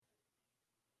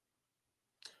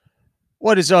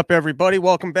What is up, everybody?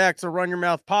 Welcome back to the Run Your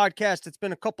Mouth podcast. It's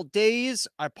been a couple days.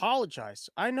 I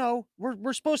apologize. I know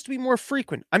we're supposed to be more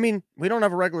frequent. I mean, we don't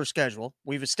have a regular schedule.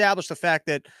 We've established the fact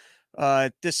that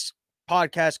this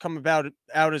podcast come about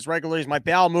out as regularly as my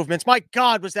bowel movements. My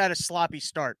God, was that a sloppy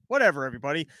start? Whatever,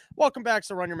 everybody. Welcome back to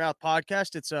the Run Your Mouth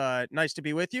podcast. It's nice to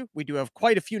be with you. We do have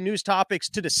quite a few news topics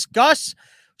to discuss,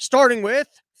 starting with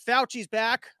Fauci's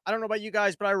back. I don't know about you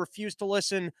guys, but I refuse to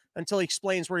listen until he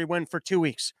explains where he went for 2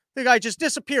 weeks. The guy just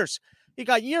disappears. You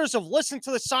got years of listening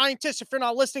to the scientists. If you're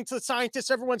not listening to the scientists,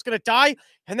 everyone's going to die.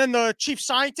 And then the chief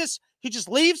scientist, he just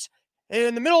leaves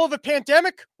in the middle of a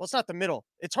pandemic. Well, it's not the middle.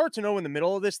 It's hard to know when the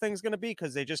middle of this thing's going to be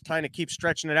because they just kind of keep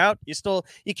stretching it out. You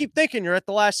keep thinking you're at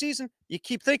the last season. You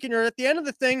keep thinking you're at the end of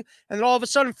the thing. And then all of a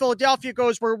sudden, Philadelphia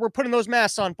goes, we're putting those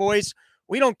masks on, boys.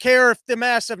 We don't care if the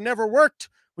masks have never worked.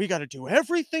 We got to do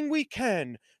everything we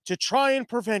can to try and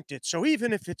prevent it. So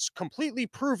even if it's completely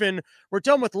proven, we're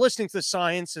done with listening to the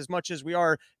science as much as we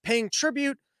are paying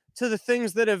tribute to the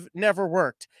things that have never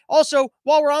worked. Also,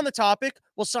 while we're on the topic,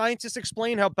 will scientists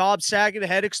explain how Bob Saget's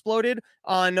head exploded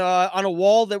on a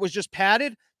wall that was just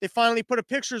padded? They finally put a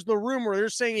pictures in the room where they're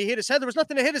saying he hit his head. There was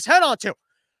nothing to hit his head onto.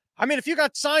 I mean, if you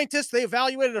got scientists, they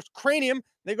evaluated a cranium.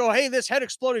 They go, hey, this head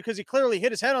exploded because he clearly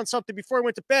hit his head on something before he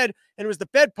went to bed, and it was the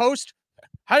bedpost.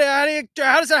 How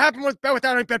does that happen without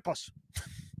any bedposts?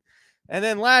 And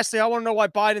then lastly, I want to know why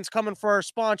Biden's coming for our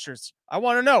sponsors. I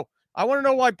want to know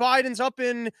why Biden's up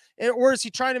or is he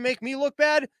trying to make me look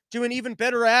bad, doing even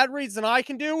better ad reads than I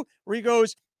can do, where he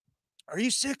goes, are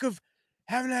you sick of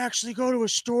having to actually go to a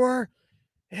store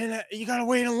and you got to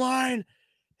wait in line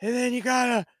and then you got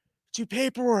to do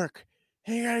paperwork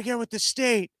and you got to get with the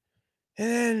state and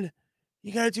then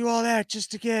you got to do all that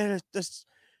just to get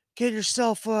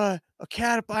yourself a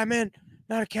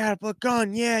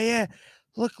gun. Yeah.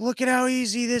 Look at how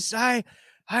easy this. My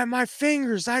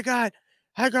fingers. I got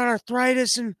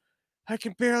arthritis and I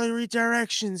can barely read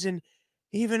directions. And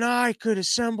even I could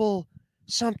assemble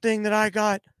something that I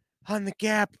got on the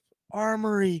Gap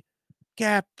Armory,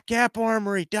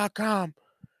 GapArmory.com.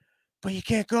 But you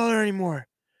can't go there anymore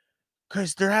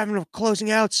because they're having a closing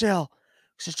out sale.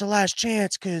 It's just the last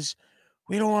chance because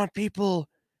we don't want people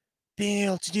being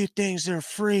able to do things that are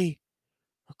free.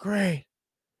 Great.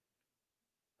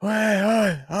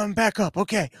 Wait, I'm back up.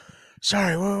 Okay.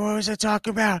 Sorry, what was I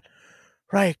talking about?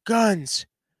 Right, guns.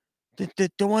 The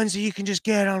ones that you can just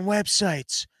get on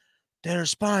websites that are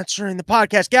sponsoring the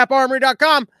podcast.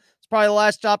 GapArmory.com. It's probably the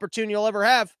last opportunity you'll ever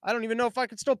have. I don't even know if I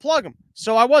can still plug them.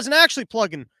 So I wasn't actually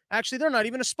plugging. Actually, they're not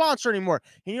even a sponsor anymore.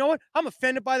 And you know what? I'm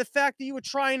offended by the fact that you would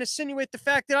try and insinuate the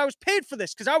fact that I was paid for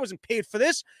this because I wasn't paid for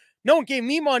this. No one gave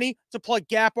me money to plug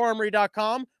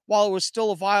GapArmory.com while it was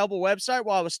still a viable website,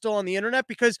 while I was still on the internet.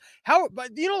 Because but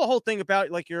you know the whole thing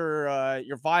about like you're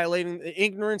violating the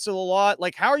ignorance of the law.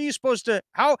 Like how are you supposed to?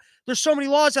 There's so many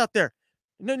laws out there.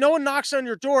 No one knocks on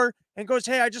your door and goes,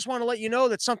 hey, I just want to let you know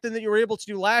that something that you were able to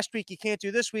do last week you can't do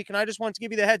this week, and I just want to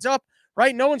give you the heads up.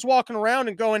 Right? No one's walking around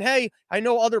and going, hey, I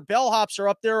know other bellhops are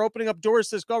up there opening up doors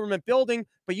to this government building,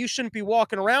 but you shouldn't be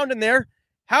walking around in there.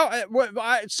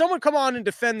 Someone come on and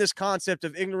defend this concept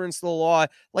of ignorance of the law.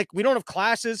 Like we don't have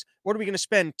classes. What are we going to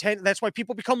spend 10? That's why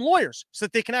people become lawyers so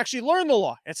that they can actually learn the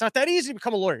law. It's not that easy to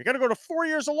become a lawyer. You got to go to 4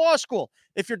 years of law school.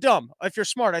 If you're dumb, if you're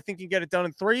smart, I think you can get it done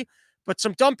in 3. But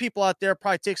some dumb people out there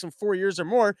probably take some 4 years or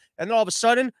more. And then all of a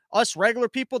sudden, us regular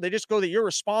people, they just go that you're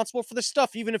responsible for this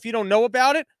stuff, even if you don't know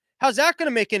about it. How's that going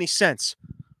to make any sense?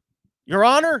 Your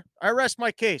Honor, I rest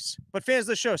my case. But fans of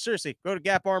the show, seriously, go to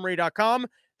GapArmory.com.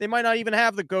 They might not even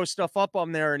have the Ghost stuff up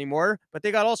on there anymore, but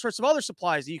they got all sorts of other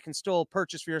supplies that you can still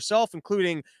purchase for yourself,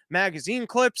 including magazine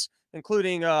clips,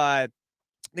 including they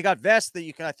got vests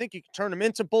that I think you can turn them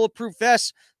into bulletproof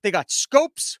vests. They got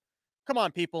scopes. Come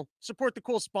on, people. Support the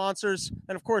cool sponsors.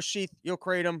 And, of course, Sheath, you'll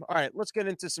create them. All right, let's get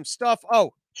into some stuff.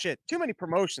 Oh, shit. Too many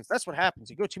promotions. That's what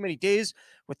happens. You go too many days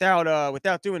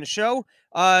without doing a show.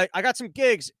 I got some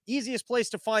gigs. Easiest place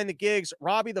to find the gigs,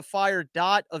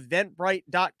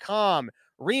 RobbieTheFire.eventbrite.com.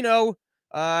 Reno,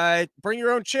 bring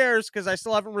your own chairs because I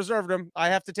still haven't reserved them. I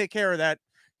have to take care of that.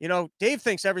 You know, Dave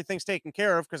thinks everything's taken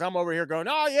care of because I'm over here going,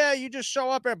 oh, yeah, you just show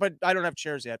up, but I don't have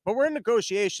chairs yet. But we're in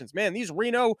negotiations. Man, these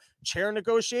Reno chair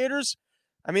negotiators,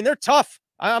 I mean, they're tough.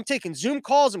 I'm taking Zoom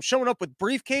calls. I'm showing up with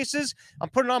briefcases. I'm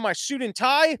putting on my suit and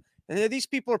tie. And these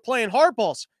people are playing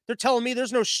hardballs. They're telling me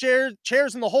there's no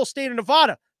chairs in the whole state of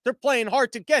Nevada. They're playing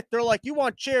hard to get. They're like, you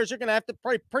want chairs, you're going to have to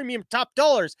pay premium top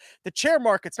dollars. The chair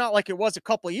market's not like it was a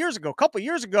couple of years ago. A couple of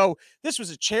years ago, this was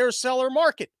a chair seller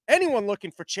market. Anyone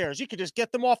looking for chairs, you could just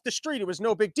get them off the street. It was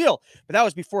no big deal. But that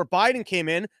was before Biden came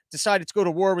in, decided to go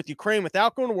to war with Ukraine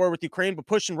without going to war with Ukraine, but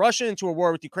pushing Russia into a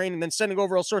war with Ukraine and then sending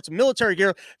over all sorts of military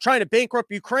gear, trying to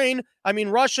bankrupt Ukraine. I mean,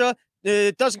 Russia,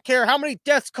 it doesn't care how many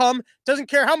deaths come, doesn't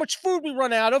care how much food we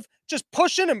run out of, just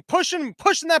pushing and pushing and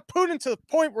pushing that Putin to the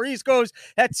point where he goes,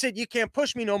 that's it, you can't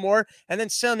push me no more, and then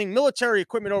sending military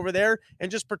equipment over there and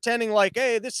just pretending like,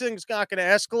 hey, this thing's not going to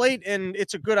escalate and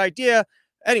it's a good idea.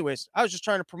 Anyways, I was just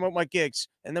trying to promote my gigs,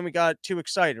 and then we got too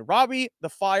excited.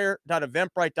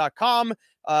 RobbieTheFire.eventbrite.com.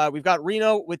 We've got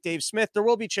Reno with Dave Smith. There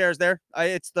will be chairs there.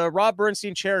 It's the Rob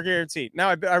Bernstein chair guarantee. Now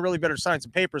I really better sign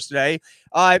some papers today.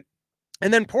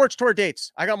 And then Porch Tour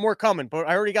dates. I got more coming, but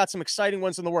I already got some exciting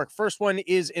ones in the work. First one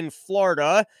is in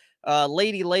Florida,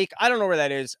 Lady Lake. I don't know where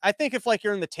that is. I think if like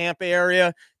you're in the Tampa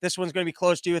area, this one's going to be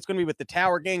close to you. It's going to be with the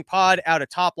Tower Gang Pod out at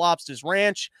Top Lobsters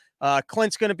Ranch.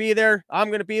 Clint's going to be there. I'm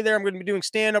going to be there. I'm going to be doing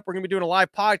stand-up. We're going to be doing a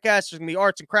live podcast. There's going to be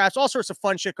arts and crafts, all sorts of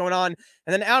fun shit going on.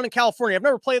 And then out in California, I've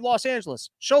never played Los Angeles.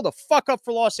 Show the fuck up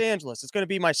for Los Angeles. It's going to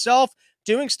be myself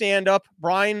doing stand-up.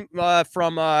 Brian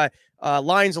from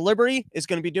Lions of Liberty is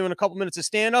going to be doing a couple minutes of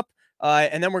stand-up.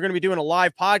 And then we're going to be doing a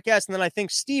live podcast. And then I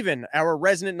think Steven, our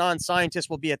resident non-scientist,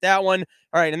 will be at that one.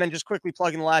 All right. And then just quickly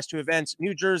plugging the last two events,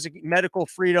 New Jersey Medical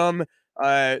Freedom,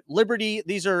 Liberty.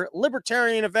 These are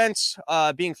libertarian events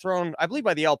being thrown, I believe,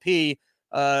 by the LP.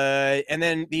 And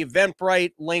then the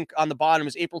Eventbrite link on the bottom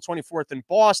is April 24th in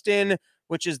Boston,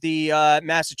 which is the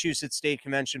Massachusetts State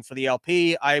Convention for the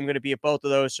LP. I am going to be at both of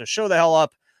those. So show the hell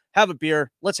up, have a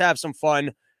beer. Let's have some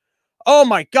fun. Oh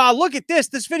my God, look at this.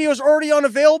 This video is already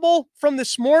unavailable from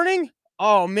this morning.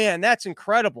 Oh man, that's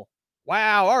incredible.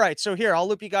 Wow. All right. So here, I'll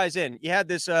loop you guys in. You had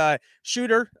this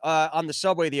shooter on the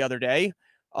subway the other day.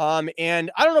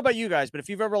 And I don't know about you guys, but if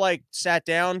you've ever like sat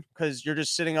down because you're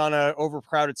just sitting on a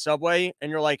overcrowded subway and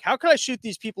you're like, how can I shoot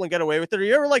these people and get away with it? Or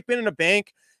you ever like been in a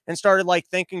bank and started like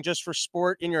thinking just for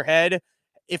sport in your head,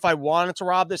 if I wanted to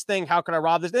rob this thing, how can I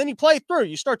rob this? And then you play through,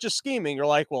 you start just scheming. You're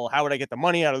like, well, how would I get the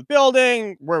money out of the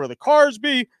building? Where will the cars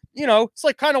be? You know, it's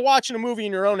like kind of watching a movie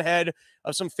in your own head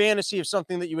of some fantasy of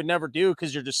something that you would never do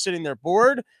because you're just sitting there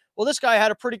bored. Well, this guy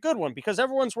had a pretty good one because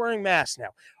everyone's wearing masks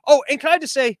now. Oh, and can I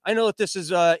just say, I know that this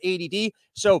is ADD.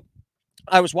 So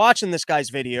I was watching this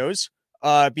guy's videos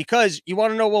because you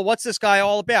want to know, well, what's this guy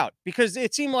all about? Because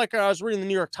it seemed like I was reading the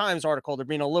New York Times article. They're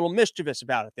being a little mischievous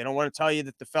about it. They don't want to tell you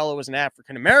that the fellow was an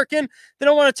African-American. They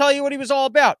don't want to tell you what he was all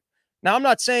about. Now, I'm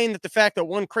not saying that the fact that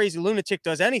one crazy lunatic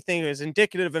does anything is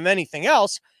indicative of anything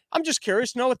else. I'm just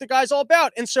curious to know what the guy's all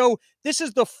about. And so this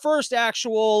is the first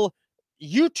actual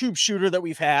YouTube shooter that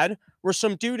we've had where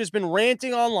some dude has been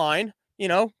ranting online, you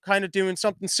know, kind of doing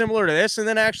something similar to this and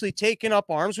then actually taking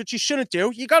up arms, which you shouldn't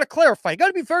do. You got to clarify. You got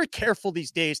to be very careful these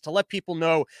days to let people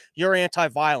know you're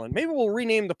anti-violent. Maybe we'll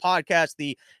rename the podcast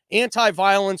the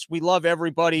Anti-Violence We Love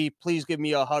Everybody, Please Give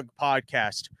Me a Hug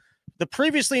podcast. The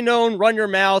previously known Run Your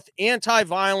Mouth,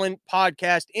 anti-violent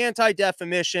podcast,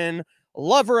 anti-defamation,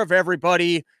 lover of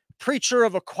everybody, preacher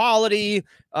of equality,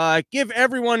 give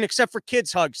everyone except for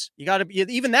kids hugs. You got to be,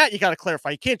 even that you got to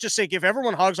clarify. You can't just say give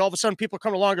everyone hugs. All of a sudden people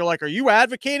come along, you're like, are you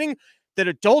advocating that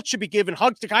adults should be given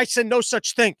hugs? The guy said no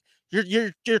such thing.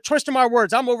 You're twisting my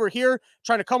words. I'm over here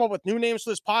trying to come up with new names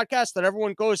for this podcast that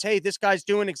everyone goes, hey, this guy's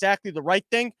doing exactly the right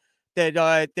thing.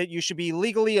 That you should be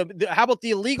legally. How about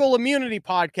the illegal immunity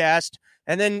podcast?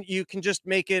 And then you can just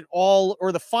make it all,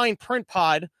 or the fine print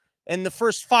pod. And the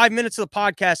first 5 minutes of the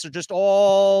podcast are just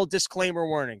all disclaimer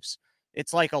warnings.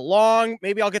 It's like a long,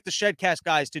 maybe I'll get the Shedcast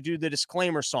guys to do the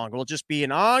disclaimer song. It'll just be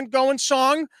an ongoing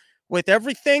song with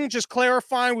everything just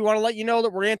clarifying. We want to let you know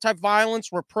that we're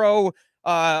anti-violence. We're pro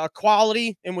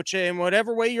equality in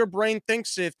whatever way your brain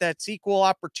thinks, if that's equal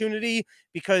opportunity,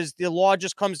 because the law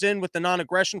just comes in with the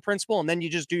non-aggression principle and then you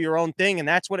just do your own thing. And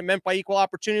that's what it meant by equal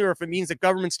opportunity. Or if it means the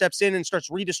government steps in and starts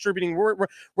redistributing, we're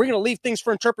going to leave things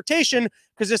for interpretation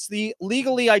because it's the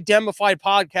legally identified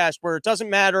podcast where it doesn't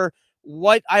matter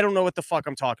what, I don't know what the fuck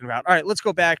I'm talking about. All right, let's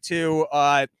go back to,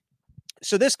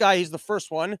 so this guy, he's the first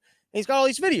one. And he's got all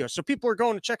these videos. So people are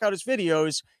going to check out his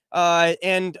videos.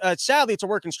 And sadly, it's a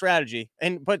working strategy,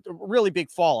 but really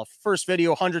big fall off. First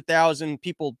video, 100,000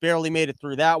 people barely made it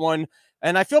through that one.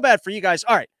 And I feel bad for you guys.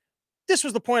 All right. This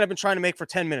was the point I've been trying to make for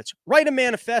 10 minutes. Write a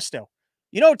manifesto.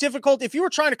 You know, difficult. If you were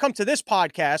trying to come to this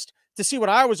podcast to see what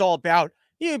I was all about,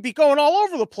 you'd be going all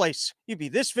over the place. You'd be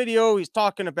this video. He's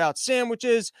talking about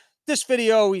sandwiches. This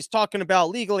video, he's talking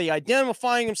about legally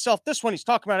identifying himself. This one, he's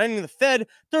talking about ending the Fed.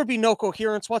 There'd be no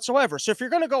coherence whatsoever. So if you're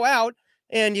going to go out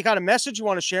and you got a message you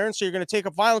want to share, and so you're going to take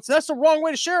up violence. That's the wrong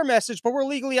way to share a message, but we're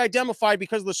legally identified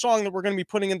because of the song that we're going to be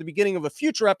putting in the beginning of a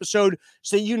future episode,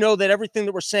 so you know that everything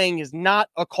that we're saying is not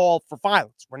a call for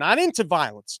violence. We're not into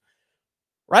violence,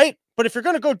 right? But if you're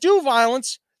going to go do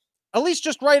violence, at least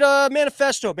just write a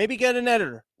manifesto, maybe get an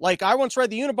editor. Like, I once read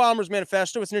the Unabomber's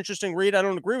manifesto. It's an interesting read. I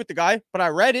don't agree with the guy, but I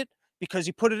read it because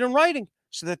he put it in writing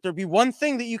so that there'd be one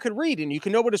thing that you could read and you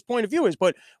can know what his point of view is.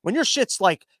 But when your shit's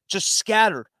like just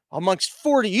scattered amongst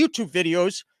 40 YouTube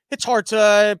videos, it's hard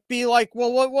to be like,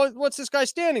 well, what's this guy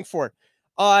standing for?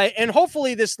 And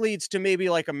hopefully this leads to maybe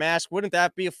like a mask. Wouldn't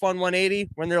that be a fun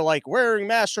 180 when they're like, wearing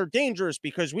masks are dangerous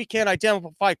because we can't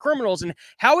identify criminals? And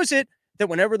how is it that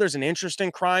whenever there's an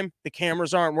interesting crime, the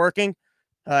cameras aren't working?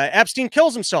 Epstein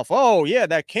kills himself. Oh yeah,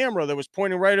 that camera that was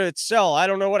pointing right at its cell. I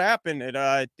don't know what happened.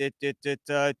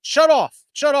 It shut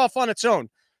off on its own.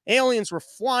 Aliens were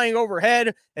flying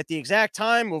overhead at the exact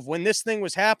time of when this thing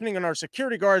was happening, and our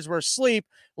security guards were asleep.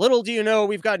 Little do you know,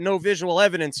 we've got no visual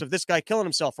evidence of this guy killing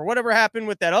himself, or whatever happened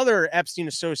with that other Epstein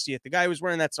associate, the guy who was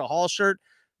wearing that Sahal shirt.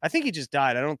 I think he just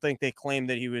died. I don't think they claimed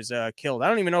that he was killed. I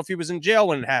don't even know if he was in jail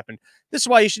when it happened. This is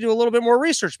why you should do a little bit more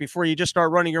research before you just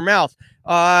start running your mouth.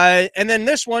 And then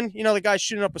this one, you know, the guy's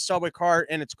shooting up a subway car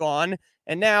and it's gone.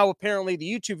 And now apparently the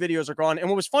YouTube videos are gone. And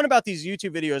what was fun about these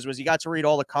YouTube videos was you got to read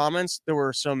all the comments. There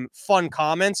were some fun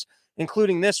comments,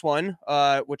 including this one,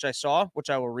 which I saw,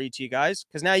 which I will read to you guys,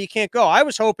 because now you can't go. I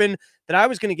was hoping that I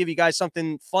was going to give you guys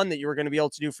something fun that you were going to be able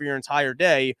to do for your entire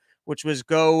day, which was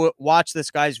go watch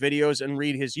this guy's videos and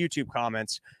read his YouTube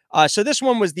comments. So this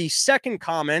one was the second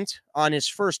comment on his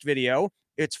first video.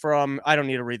 It's from, I don't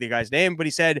need to read the guy's name, but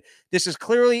he said, this is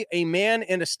clearly a man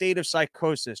in a state of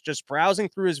psychosis, just browsing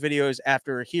through his videos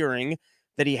after hearing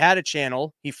that he had a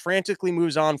channel. He frantically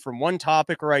moves on from one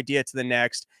topic or idea to the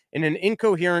next in an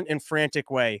incoherent and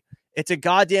frantic way. It's a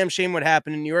goddamn shame what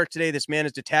happened in New York today. This man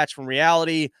is detached from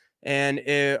reality. And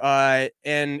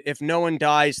if no one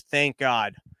dies, thank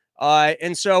God.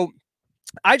 And so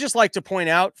I just like to point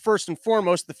out, first and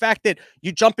foremost, the fact that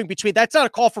you jumping between, that's not a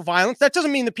call for violence. That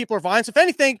doesn't mean that people are violent. If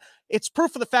anything, it's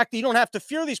proof of the fact that you don't have to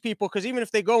fear these people, because even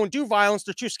if they go and do violence,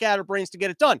 they're too scatterbrains to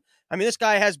get it done. I mean, this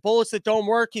guy has bullets that don't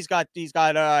work. He's got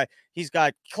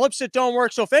clips that don't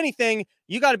work. So if anything,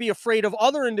 you got to be afraid of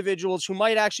other individuals who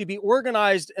might actually be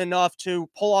organized enough to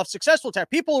pull off successful attacks.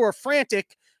 People who are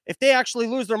frantic, if they actually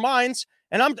lose their minds.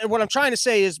 And what I'm trying to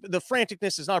say is the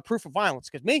franticness is not a proof of violence,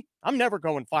 because me, I'm never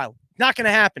going violent. Not going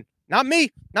to happen. Not me.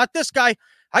 Not this guy.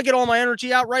 I get all my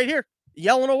energy out right here,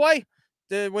 yelling away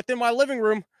within my living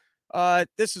room.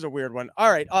 This is a weird one. All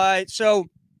right. So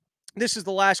this is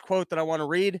the last quote that I want to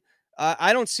read.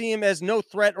 I don't see him as no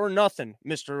threat or nothing,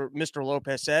 Mr.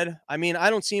 Lopez said. I mean, I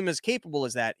don't see him as capable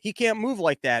as that. He can't move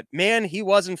like that. Man, he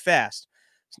wasn't fast.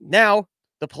 Now,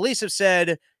 the police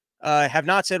have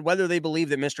not said whether they believe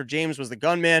that Mr. James was the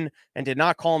gunman and did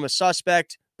not call him a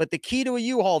suspect, but the key to a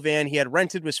U-Haul van he had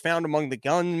rented was found among the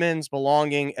gunman's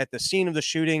belongings at the scene of the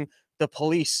shooting, the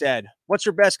police said. What's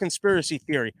your best conspiracy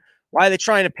theory? Why are they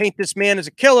trying to paint this man as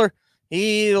a killer?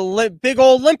 He big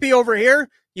old limpy over here.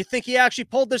 You think he actually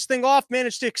pulled this thing off,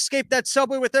 managed to escape that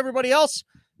subway with everybody else?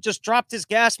 Just dropped his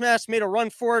gas mask, made a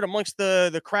run for it amongst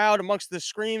the crowd, amongst the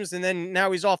screams, and then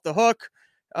now he's off the hook.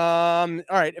 All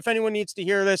right. If anyone needs to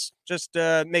hear this, just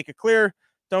make it clear.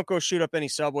 Don't go shoot up any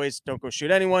subways. Don't go shoot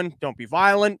anyone. Don't be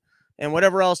violent. And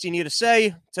whatever else you need to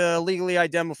say to legally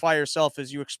identify yourself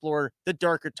as you explore the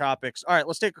darker topics. All right,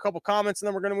 let's take a couple comments and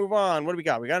then we're going to move on. What do we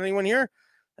got? We got anyone here?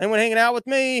 Anyone hanging out with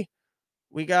me?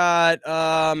 We got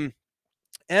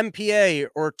MPA,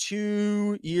 or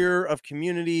 2 year of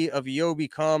community of yo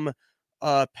become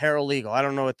paralegal. I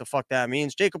don't know what the fuck that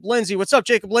means. Jacob Lindsay. What's up,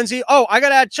 Jacob Lindsay? Oh, I got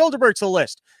to add Childerberg to the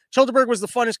list. Childerberg was the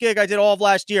funnest gig I did all of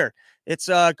last year. It's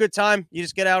a good time. You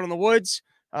just get out in the woods.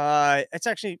 It's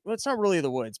actually, well, it's not really the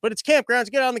woods, but it's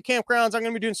campgrounds. Get out in the campgrounds. I'm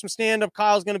going to be doing some stand-up.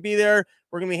 Kyle's going to be there.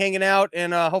 We're going to be hanging out,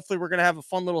 and hopefully we're going to have a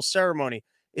fun little ceremony.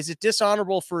 Is it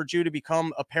dishonorable for a Jew to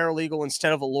become a paralegal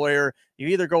instead of a lawyer? You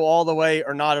either go all the way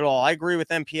or not at all. I agree with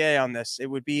MPA on this. It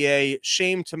would be a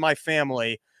shame to my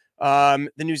family. The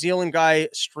New Zealand guy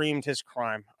streamed his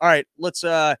crime. All right, let's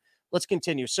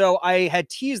continue. So I had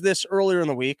teased this earlier in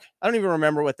the week. I don't even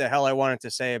remember what the hell I wanted to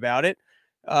say about it.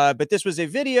 But this was a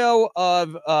video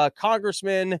of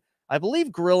Congressman, I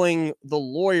believe, grilling the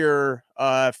lawyer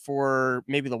for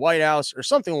maybe the White House or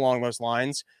something along those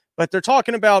lines. But they're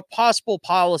talking about possible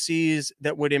policies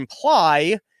that would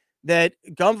imply that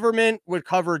government would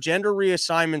cover gender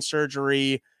reassignment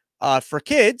surgery for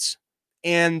kids,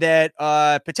 and that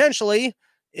potentially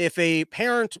if a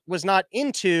parent was not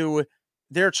into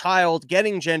their child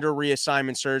getting gender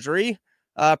reassignment surgery,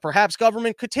 perhaps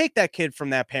government could take that kid from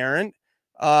that parent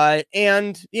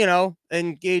and,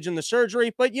 engage in the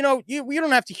surgery. But, you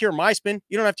don't have to hear my spin.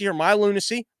 You don't have to hear my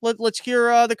lunacy. Let's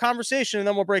hear the conversation, and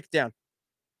then we'll break it down.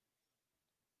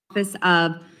 Office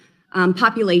of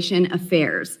Population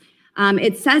Affairs.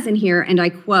 It says in here, and I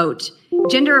quote,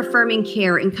 "Gender affirming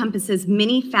care encompasses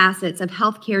many facets of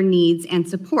healthcare needs and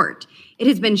support. It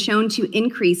has been shown to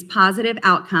increase positive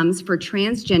outcomes for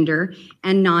transgender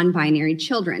and non-binary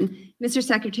children." Mr.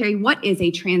 Secretary, what is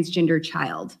a transgender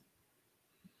child?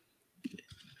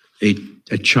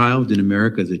 A child in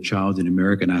America is a child in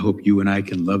America, and I hope you and I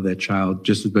can love that child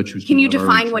just as much as. Can you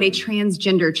define what a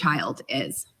transgender child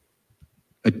is?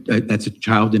 That's a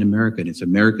child in America, and it's an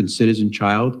American citizen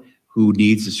child who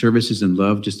needs the services and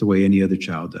love just the way any other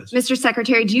child does. Mr.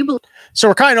 Secretary, do you believe? So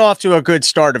we're kind of off to a good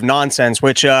start of nonsense,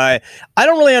 which I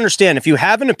don't really understand. If you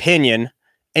have an opinion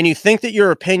and you think that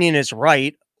your opinion is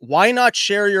right, why not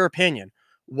share your opinion?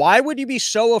 Why would you be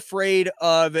so afraid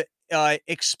of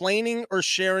explaining or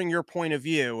sharing your point of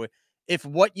view if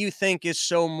what you think is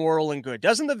so moral and good?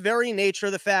 Doesn't the very nature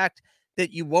of the fact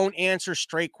that you won't answer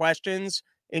straight questions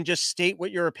and just state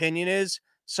what your opinion is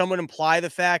somewhat imply the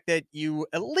fact that you,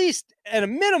 at least at a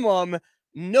minimum,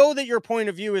 know that your point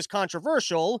of view is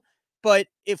controversial? But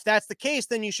if that's the case,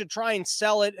 then you should try and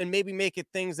sell it and maybe make it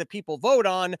things that people vote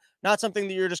on, not something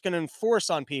that you're just going to enforce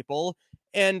on people.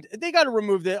 And they got to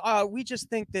remove we just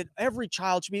think that every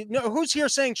child should be, no, who's here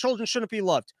saying children shouldn't be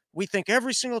loved? We think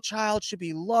every single child should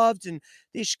be loved and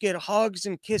they should get hugs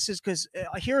and kisses, because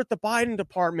here at the Biden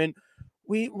department,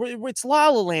 it's La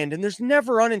La Land, and there's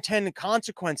never unintended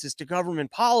consequences to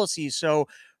government policies. So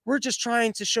we're just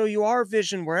trying to show you our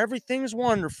vision where everything's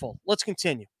wonderful. Let's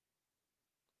continue.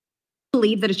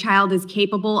 Believe that a child is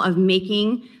capable of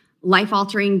making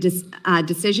life-altering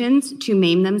decisions to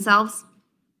maim themselves?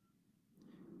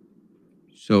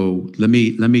 So let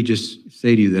me just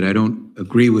say to you that I don't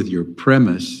agree with your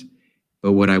premise,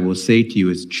 but what I will say to you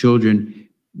is children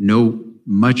know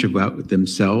much about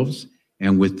themselves,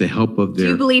 and with the help of their...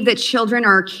 Do you believe that children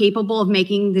are capable of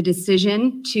making the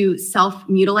decision to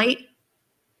self-mutilate?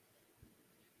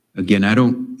 Again, I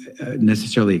don't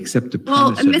necessarily accept the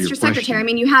premise of your question. Mr. Secretary, I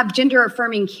mean, you have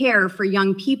gender-affirming care for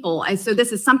young people. So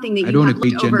this is something that you have looked over. I don't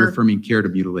equate gender-affirming care to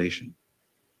mutilation.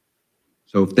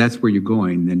 So if that's where you're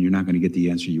going, then you're not going to get the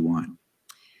answer you want.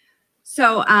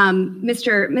 So,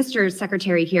 Mr.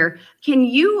 Secretary here, can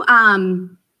you...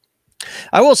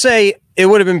 I will say it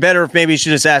would have been better if maybe you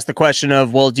should just ask the question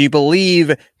of, well, do you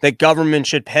believe that government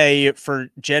should pay for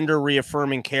gender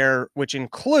reaffirming care, which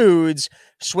includes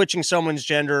switching someone's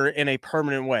gender in a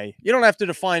permanent way? You don't have to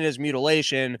define it as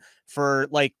mutilation for,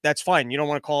 like, that's fine. You don't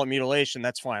want to call it mutilation.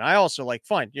 That's fine. I also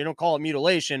fine. You don't call it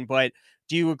mutilation, but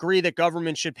do you agree that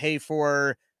government should pay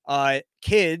for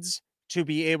kids to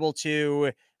be able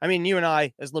to, I mean, you and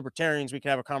I, as libertarians, we can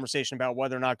have a conversation about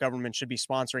whether or not government should be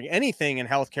sponsoring anything in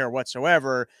healthcare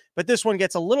whatsoever. But this one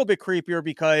gets a little bit creepier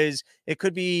because it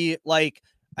could be like,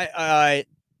 it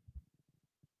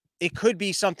could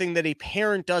be something that a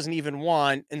parent doesn't even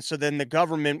want. And so then the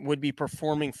government would be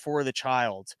performing for the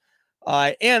child.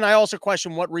 And I also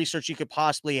question what research you could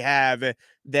possibly have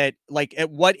that, like, at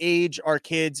what age are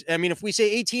kids? I mean, if we say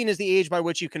 18 is the age by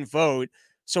which you can vote,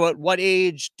 so at what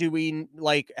age do we,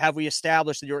 have we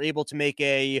established that you're able to make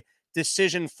a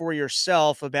decision for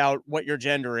yourself about what your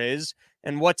gender is?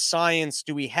 And what science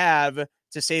do we have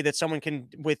to say that someone can,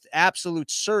 with absolute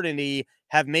certainty,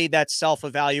 have made that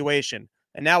self-evaluation?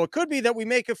 And now it could be that we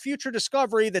make a future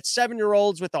discovery that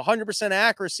 7-year-olds with 100%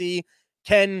 accuracy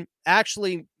can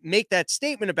actually make that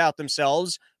statement about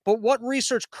themselves. But what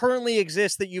research currently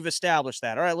exists that you've established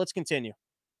that? All right, let's continue.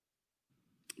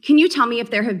 Can you tell me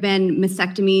if there have been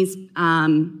mastectomies,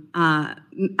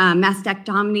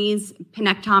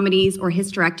 penectomies, or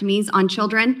hysterectomies on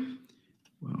children?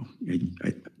 Well,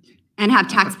 and have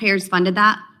taxpayers funded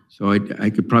that? So I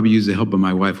could probably use the help of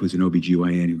my wife, who's an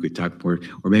OBGYN, who could talk more,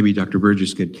 or maybe Dr.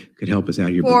 Burgess could help us out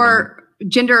here. For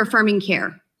gender-affirming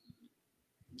care,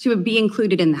 to be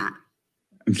included in that.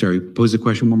 I'm sorry, pose the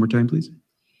question one more time, please.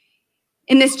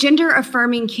 In this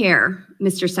gender-affirming care,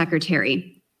 Mr.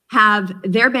 Secretary, have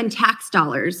there been tax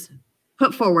dollars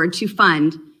put forward to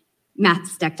fund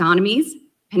mastectomies,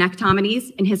 penectomies,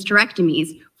 and hysterectomies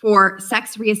for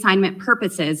sex reassignment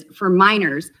purposes for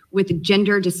minors with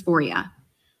gender dysphoria?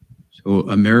 So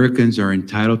Americans are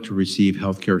entitled to receive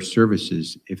healthcare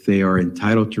services. If they are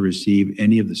entitled to receive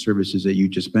any of the services that you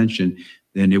just mentioned,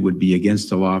 then it would be against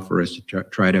the law for us to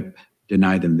try to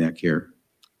deny them that care.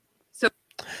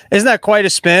 Isn't that quite a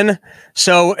spin?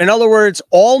 So in other words,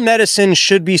 all medicine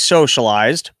should be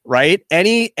socialized, right?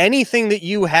 Anything that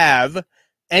you have,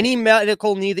 any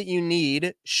medical need that you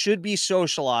need should be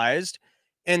socialized.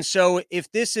 And so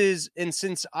if this is, and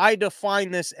since I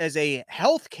define this as a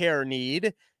healthcare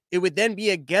need, it would then be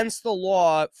against the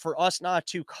law for us not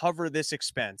to cover this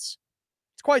expense.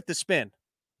 It's quite the spin.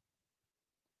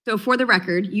 So for the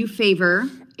record, you favor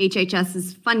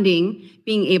HHS's funding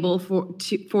being able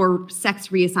for sex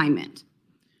reassignment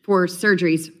for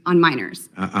surgeries on minors.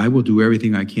 I will do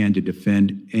everything I can to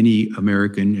defend any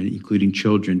American, including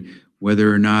children,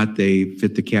 whether or not they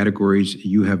fit the categories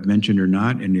you have mentioned or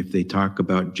not. And if they talk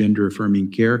about gender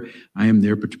affirming care, I am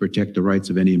there to protect the rights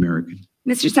of any American.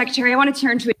 Mr. Secretary, I want to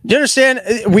turn to... Do you understand?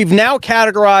 We've now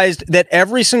categorized that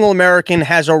every single American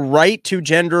has a right to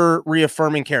gender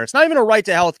reaffirming care. It's not even a right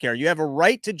to health care. You have a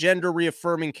right to gender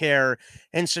reaffirming care.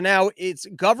 And so now it's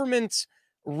government's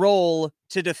role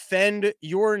to defend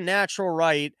your natural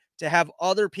right to have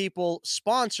other people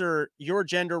sponsor your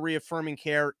gender reaffirming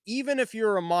care, even if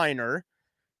you're a minor.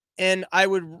 And I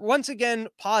would once again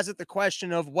posit the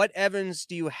question of what evidence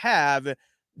do you have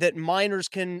that minors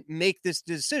can make this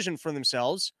decision for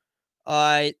themselves,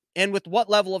 and with what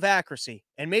level of accuracy?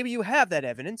 And maybe you have that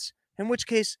evidence, in which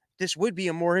case this would be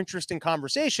a more interesting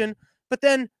conversation. But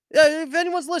then if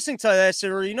anyone's listening to this,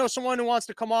 or you know someone who wants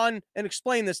to come on and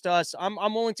explain this to us, I'm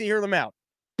willing to hear them out.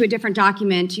 To a different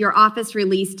document, your office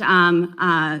released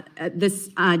this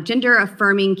gender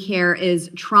affirming care is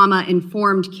trauma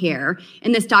informed care.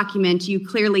 In this document, you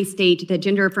clearly state that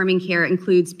gender affirming care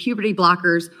includes puberty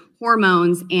blockers,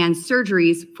 hormones, and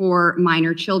surgeries for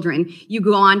minor children. You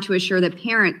go on to assure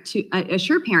parents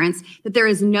that there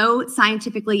is no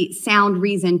scientifically sound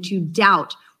reason to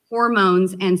doubt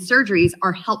hormones and surgeries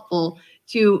are helpful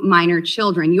to minor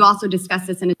children. You also discuss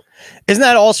this in... Isn't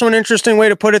that also an interesting way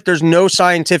to put it? There's no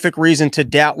scientific reason to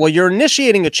doubt. Well, you're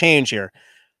initiating a change here.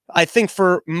 I think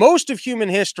for most of human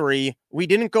history, we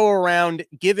didn't go around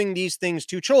giving these things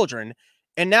to children.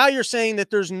 And now you're saying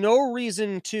that there's no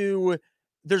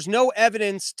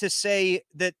evidence to say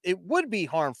that it would be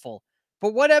harmful.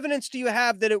 But what evidence do you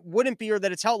have that it wouldn't be, or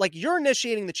that it's helpful? Like, you're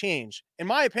initiating the change. In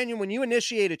my opinion, when you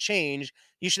initiate a change,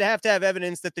 you should have to have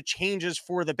evidence that the change is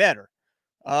for the better.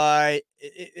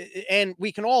 And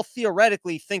we can all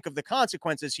theoretically think of the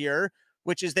consequences here,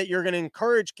 which is that you're going to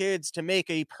encourage kids to make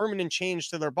a permanent change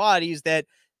to their bodies that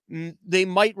they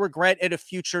might regret at a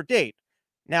future date.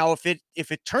 Now, if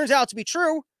it turns out to be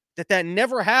true that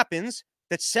never happens,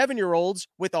 that 7-year-olds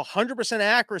with 100%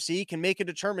 accuracy can make a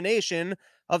determination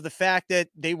of the fact that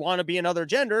they want to be another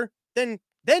gender, then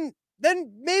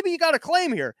maybe you got a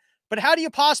claim here. But how do you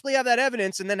possibly have that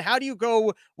evidence? And then how do you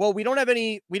go, well, we don't have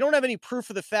any proof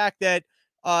of the fact that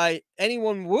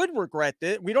anyone would regret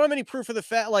it. We don't have any proof of the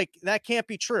fact, like, that can't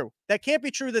be true. That can't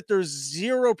be true that there's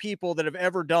 0 people that have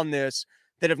ever done this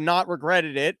that have not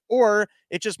regretted it, or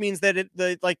it just means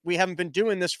that we haven't been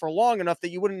doing this for long enough that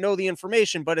you wouldn't know the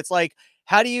information. But it's like,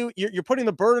 how do you're putting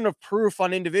the burden of proof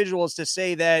on individuals to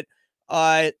say that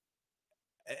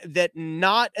that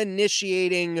not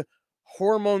initiating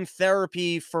hormone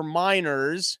therapy for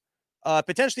minors,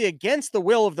 potentially against the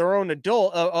will of their own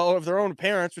of their own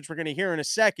parents, which we're going to hear in a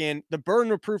second, the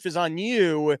burden of proof is on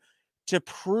you to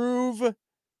prove.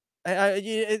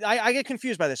 I get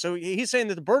confused by this. So he's saying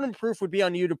that the burden of proof would be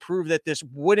on you to prove that this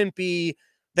wouldn't be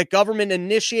the government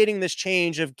initiating this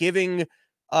change of giving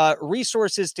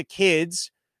resources to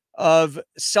kids of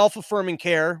self-affirming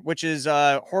care, which is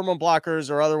hormone blockers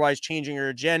or otherwise changing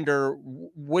your gender,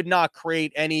 would not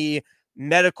create any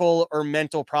medical or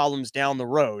mental problems down the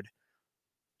road.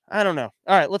 I don't know.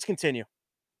 All right, let's continue.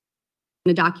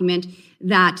 A document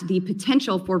that the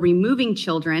potential for removing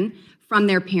children from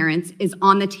their parents is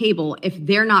on the table if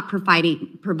they're not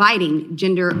providing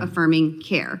gender affirming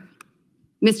care.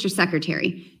 Mr.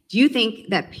 Secretary, do you think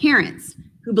that parents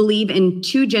who believe in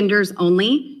 2 genders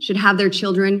only should have their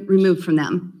children removed from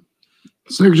them?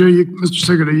 Mr.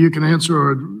 Secretary, you can answer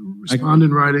or respond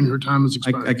in writing. Her time is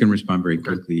expired. I can respond very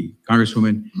quickly.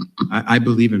 Congresswoman, I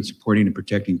believe in supporting and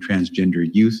protecting transgender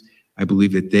youth. I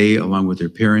believe that they, along with their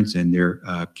parents and their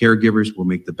caregivers, will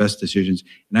make the best decisions.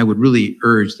 And I would really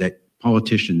urge that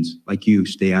politicians like you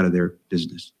stay out of their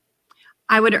business.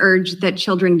 I would urge that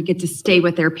children get to stay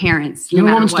with their parents. The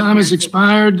woman's time has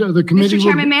expired. The committee. Mr.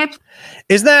 Chairman, may I?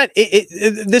 Is that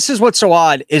this is what's so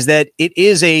odd is that it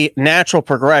is a natural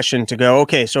progression to go,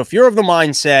 okay, so if you're of the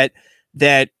mindset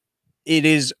that it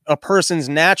is a person's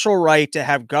natural right to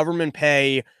have government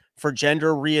pay for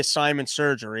gender reassignment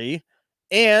surgery,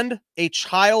 and a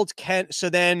child can, so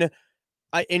then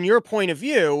in your point of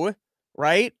view,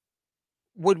 right,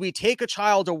 would we take a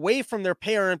child away from their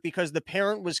parent because the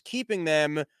parent was keeping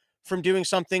them from doing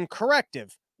something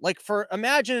corrective? Like,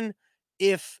 imagine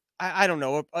if, I don't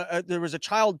know, there was a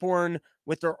child born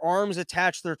with their arms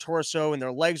attached to their torso and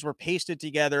their legs were pasted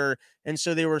together. And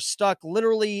so they were stuck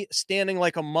literally standing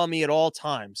like a mummy at all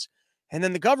times. And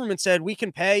then the government said, we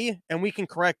can pay and we can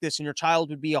correct this, and your child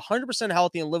would be 100%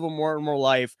 healthy and live a more and more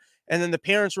life. And then the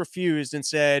parents refused and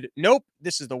said, nope,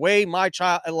 this is the way my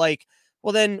child, like,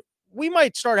 well, then we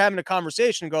might start having a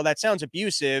conversation and go, that sounds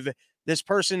abusive. This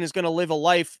person is going to live a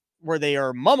life where they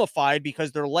are mummified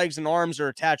because their legs and arms are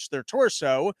attached to their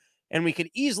torso. And we could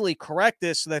easily correct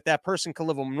this so that that person can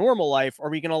live a normal life. Or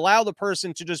we can allow the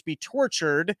person to just be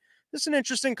tortured. This is an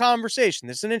interesting conversation.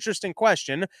 This is an interesting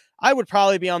question. I would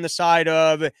probably be on the side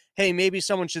of, hey, maybe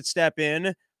someone should step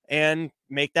in and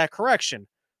make that correction,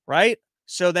 right?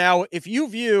 So now if you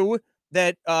view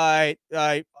that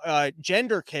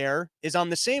gender care is on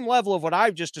the same level of what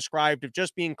I've just described, of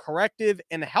just being corrective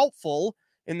and helpful,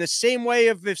 in the same way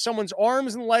of if someone's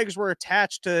arms and legs were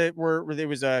attached to,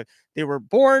 they were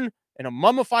born in a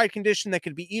mummified condition that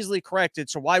could be easily corrected.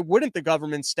 So why wouldn't the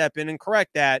government step in and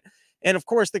correct that? And of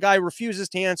course, the guy refuses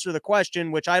to answer the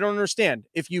question, which I don't understand.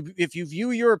 If you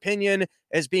view your opinion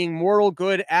as being moral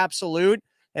good, absolute,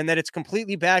 and that it's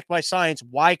completely backed by science,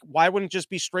 why wouldn't it just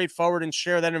be straightforward and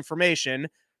share that information,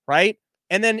 right?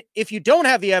 And then if you don't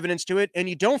have the evidence to it and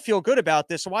you don't feel good about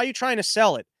this, why are you trying to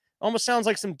sell it? Almost sounds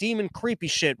like some demon creepy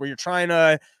shit where you're trying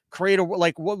to create a,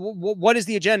 like, what is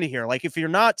the agenda here? Like, if you're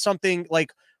not something,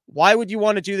 like, why would you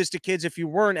want to do this to kids if you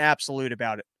weren't absolute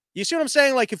about it? You see what I'm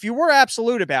saying? Like, if you were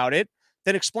absolute about it,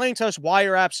 then explain to us why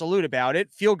you're absolute about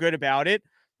it, feel good about it,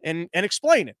 and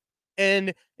explain it.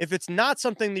 And if it's not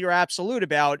something that you're absolute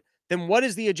about, then what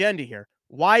is the agenda here?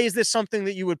 Why is this something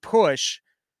that you would push?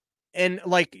 And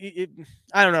like,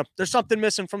 I don't know. There's something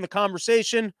missing from the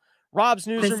conversation.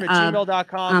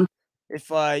 robsnewsroom@gmail.com. If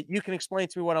you can explain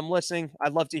to me what I'm listening,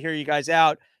 I'd love to hear you guys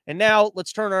out. And now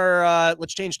let's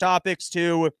change topics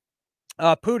to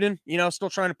Putin, still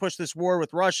trying to push this war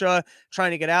with Russia,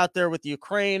 trying to get out there with the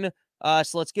Ukraine.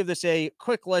 So let's give this a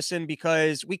quick listen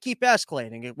because we keep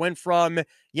escalating. It went from,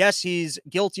 yes, he's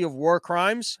guilty of war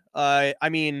crimes. I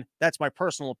mean, that's my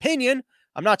personal opinion.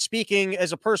 I'm not speaking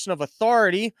as a person of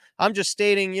authority. I'm just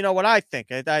stating, what I think.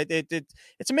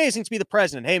 It's amazing to be the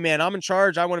president. Hey, man, I'm in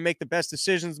charge. I want to make the best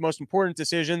decisions, the most important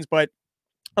decisions, but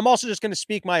I'm also just going to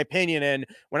speak my opinion. And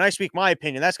when I speak my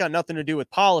opinion, that's got nothing to do with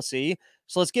policy.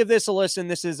 So let's give this a listen.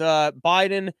 This is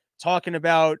Biden talking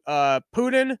about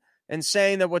Putin and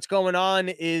saying that what's going on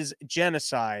is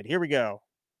genocide. Here we go.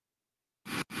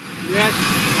 Yet,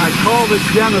 I call it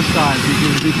genocide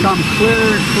because it becomes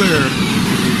clearer and clearer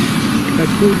that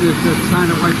Putin is just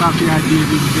trying to wipe out the idea of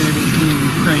being able to be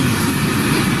Ukrainian.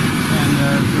 And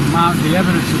the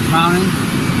evidence is mounting.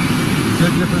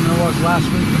 It's different than it was last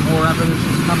week. The more evidence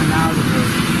is coming out of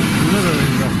literally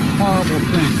the horrible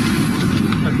things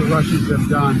that the Russians have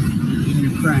done in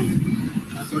Ukraine.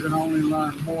 And we're going to only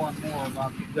learn more and more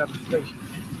about the devastation.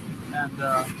 And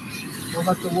we'll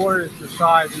let the lawyers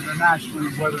decide internationally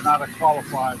whether or not it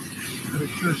qualifies. But it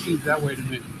sure seems that way to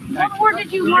me. What more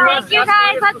did you want? Thank you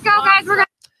guys. Let's go, guys. We're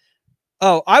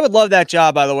Oh, I would love that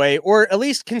job, by the way. Or at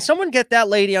least, can someone get that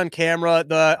lady on camera?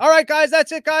 All right, guys,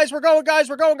 that's it, guys. We're going, guys.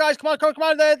 Come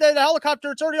on. The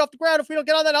helicopter, it's already off the ground. If we don't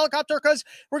get on that helicopter, because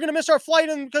we're going to miss our flight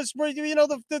and because we're,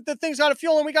 the thing's got a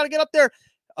fuel and we got to get up there.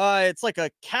 It's like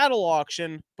a cattle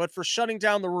auction, but for shutting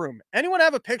down the room. Anyone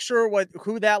have a picture of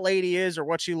who that lady is or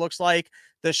what she looks like?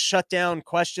 The shut down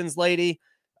questions lady.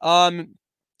 All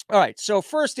right. So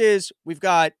first is we've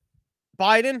got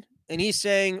Biden, and he's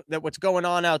saying that what's going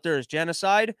on out there is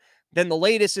genocide. Then the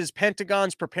latest is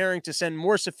Pentagon's preparing to send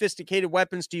more sophisticated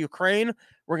weapons to Ukraine.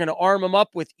 We're going to arm them up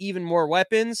with even more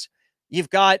weapons. You've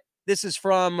got, this is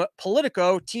from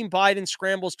Politico, Team Biden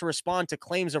scrambles to respond to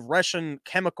claims of Russian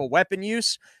chemical weapon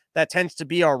use. That tends to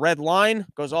be our red line.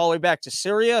 Goes all the way back to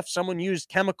Syria. If someone used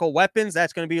chemical weapons,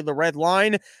 that's going to be the red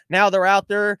line. Now they're out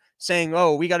there saying,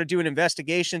 oh, we got to do an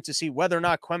investigation to see whether or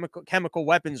not chemical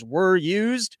weapons were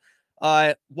used.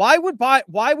 Why would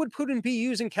Putin be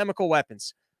using chemical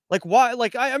weapons? Like, why?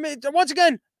 Like, I mean, once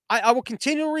again, I will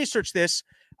continue to research this.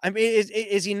 I mean,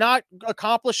 is he not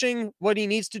accomplishing what he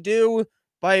needs to do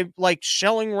by like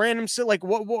shelling random shit? Like,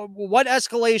 what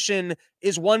escalation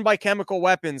is won by chemical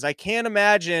weapons? I can't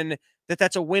imagine that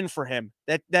that's a win for him.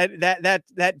 That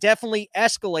definitely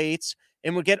escalates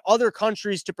and would get other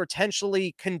countries to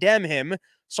potentially condemn him.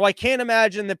 So I can't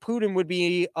imagine that Putin would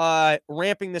be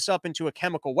ramping this up into a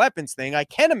chemical weapons thing. I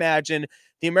can imagine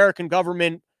the American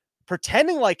government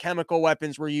pretending like chemical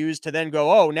weapons were used to then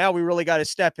go, oh, now we really got to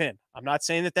step in. I'm not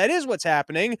saying that is what's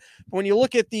happening. But when you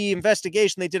look at the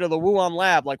investigation they did of the Wuhan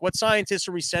lab, like what scientists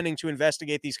are we sending to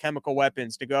investigate these chemical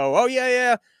weapons to go, oh,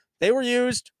 yeah, they were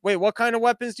used. Wait, what kind of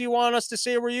weapons do you want us to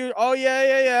say were used? Oh,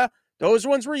 yeah. Those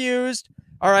ones were used.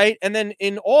 All right. And then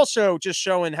in also just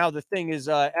showing how the thing is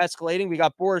escalating, we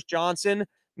got Boris Johnson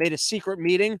made a secret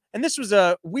meeting. And this was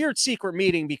a weird secret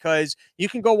meeting because you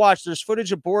can go watch. There's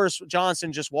footage of Boris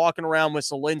Johnson just walking around with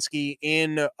Zelensky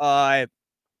in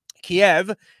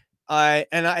Kiev.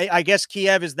 And I guess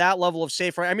Kiev is that level of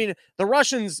safe. I mean, the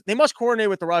Russians, they must coordinate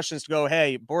with the Russians to go,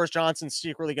 hey, Boris Johnson's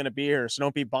secretly going to be here, so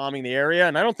don't be bombing the area.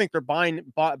 And I don't think they're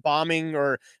bombing,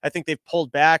 or I think they've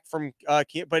pulled back from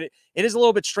Kiev, but it is a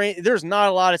little bit strange. There's not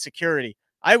a lot of security.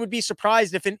 I would be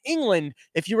surprised if in England,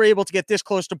 if you were able to get this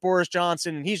close to Boris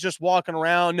Johnson and he's just walking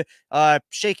around,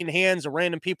 shaking hands of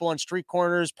random people on street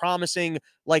corners, promising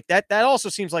like that. That also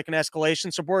seems like an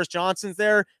escalation. So Boris Johnson's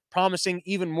there promising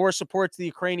even more support to the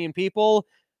Ukrainian people.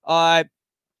 I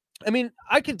mean,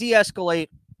 I could de-escalate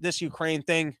this Ukraine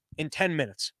thing in 10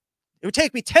 minutes. It would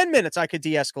take me 10 minutes. I could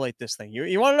de-escalate this thing.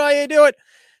 You want to know how you do it?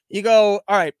 You go,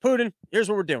 all right, Putin, here's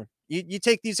what we're doing. You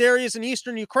take these areas in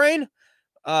eastern Ukraine.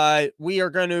 We are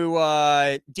going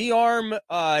to de-arm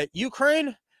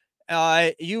Ukraine.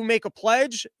 You make a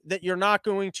pledge that you're not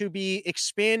going to be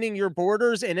expanding your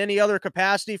borders in any other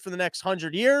capacity for the next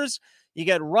 100 years. You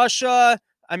get Russia.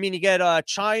 I mean, you get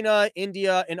China,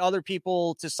 India, and other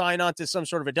people to sign on to some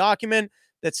sort of a document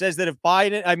that says that if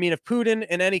Putin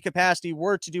in any capacity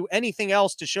were to do anything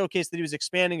else to showcase that he was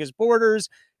expanding his borders,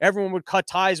 everyone would cut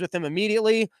ties with him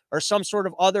immediately, or some sort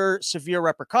of other severe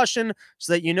repercussion,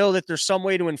 so that you know that there's some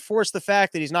way to enforce the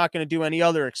fact that he's not going to do any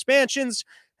other expansions.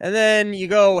 And then you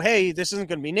go, hey, this isn't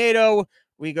going to be NATO.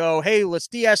 We go, hey, let's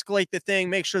de-escalate the thing,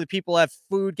 make sure that people have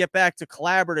food, get back to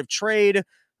collaborative trade.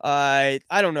 I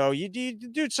don't know. You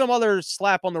do some other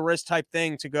slap on the wrist type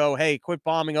thing to go, hey, quit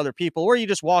bombing other people, or you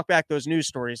just walk back those news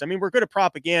stories. I mean, we're good at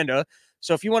propaganda.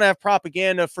 So if you want to have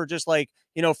propaganda for just like,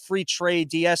 free trade,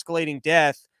 de-escalating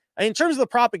death, in terms of the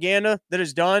propaganda that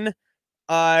is done,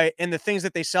 and the things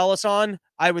that they sell us on,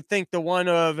 I would think the one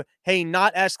of, hey,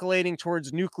 not escalating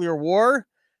towards nuclear war,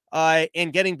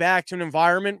 and getting back to an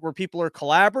environment where people are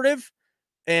collaborative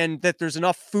and that there's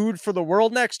enough food for the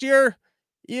world next year.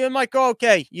 You might go,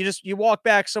 okay, you walk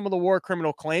back some of the war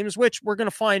criminal claims, which we're going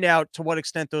to find out to what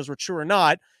extent those were true or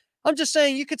not. I'm just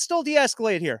saying you could still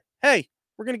de-escalate here. Hey,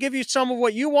 we're going to give you some of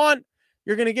what you want.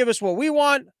 You're going to give us what we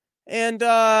want. And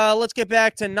let's get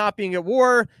back to not being at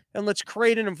war, and let's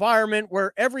create an environment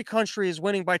where every country is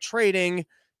winning by trading.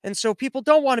 And so people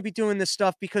don't want to be doing this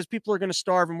stuff because people are going to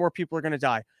starve and more people are going to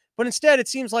die. But instead, it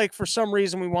seems like for some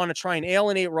reason we want to try and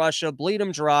alienate Russia, bleed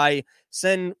them dry,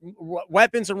 send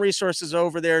weapons and resources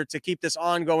over there to keep this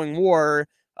ongoing war,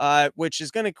 which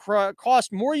is going to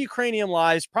cost more Ukrainian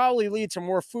lives, probably lead to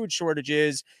more food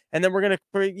shortages. And then we're going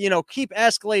to, keep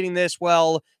escalating this.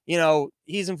 Well,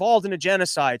 he's involved in a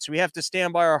genocide, so we have to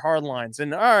stand by our hard lines.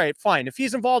 And all right, fine. If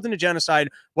he's involved in a genocide,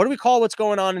 what do we call what's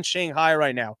going on in Shanghai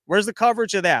right now? Where's the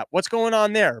coverage of that? What's going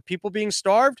on there? People being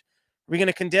starved? Are we going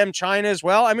to condemn China as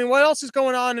well? I mean, what else is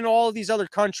going on in all of these other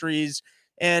countries?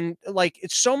 And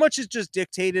it's so much is just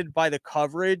dictated by the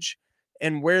coverage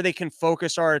and where they can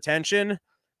focus our attention.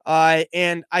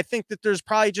 And I think that there's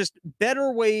probably just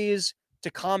better ways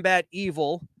to combat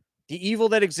evil, the evil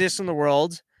that exists in the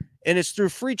world. And it's through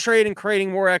free trade and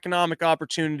creating more economic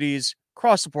opportunities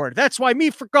across the board. That's why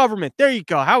me for government. There you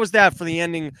go. How was that for the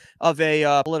ending of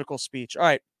a political speech? All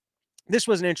right. This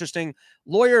was an interesting.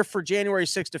 Lawyer for January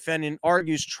 6th defendant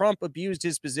argues Trump abused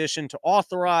his position to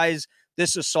authorize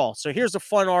this assault. So here's a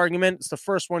fun argument. It's the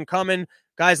first one coming.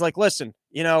 Guys like, listen,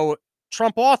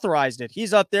 Trump authorized it.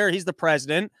 He's up there. He's the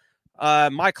president.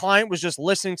 My client was just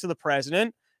listening to the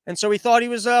president. And so he thought he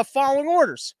was following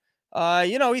orders.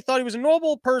 He thought he was a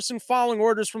noble person following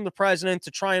orders from the president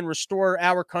to try and restore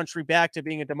our country back to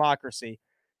being a democracy.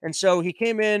 And so he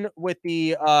came in with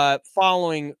the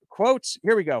following quotes.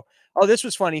 Here we go. Oh, this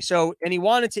was funny. So, and he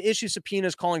wanted to issue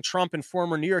subpoenas calling Trump and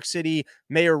former New York City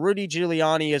Mayor Rudy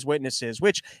Giuliani as witnesses,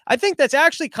 which I think that's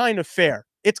actually kind of fair.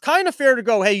 It's kind of fair to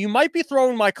go, hey, you might be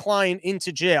throwing my client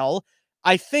into jail.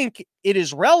 I think it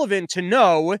is relevant to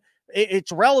know,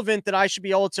 it's relevant that I should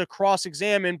be able to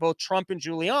cross-examine both Trump and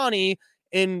Giuliani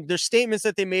in their statements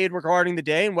that they made regarding the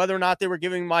day and whether or not they were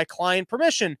giving my client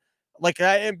permission. But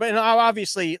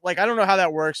obviously, I don't know how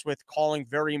that works with calling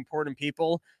very important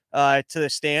people to the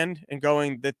stand and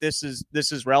going that this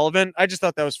is relevant. I just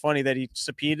thought that was funny that he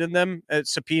subpoenaed them.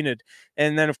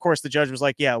 And then, of course, the judge was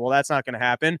like, yeah, well, that's not going to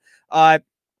happen.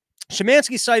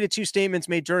 Szymanski cited two statements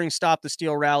made during Stop the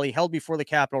Steal rally held before the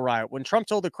Capitol riot. When Trump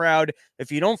told the crowd,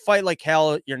 if you don't fight like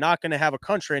hell, you're not going to have a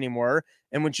country anymore.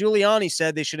 And when Giuliani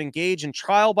said they should engage in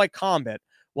trial by combat.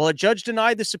 While a judge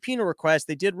denied the subpoena request,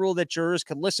 they did rule that jurors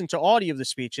could listen to audio of the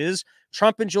speeches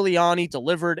Trump and Giuliani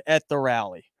delivered at the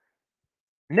rally.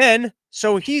 And then,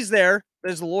 so he's there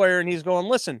as a lawyer and he's going,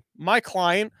 listen, my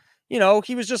client, he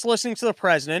was just listening to the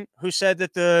president who said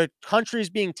that the country is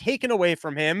being taken away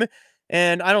from him.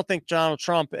 And I don't think Donald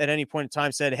Trump at any point in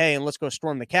time said, hey, and let's go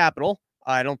storm the Capitol.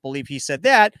 I don't believe he said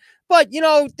that. But,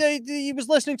 he was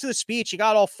listening to the speech. He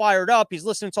got all fired up. He's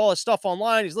listening to all his stuff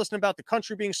online. He's listening about the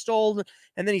country being stolen.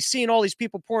 And then he's seeing all these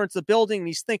people pour into the building. And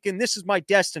he's thinking, this is my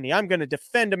destiny. I'm going to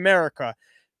defend America.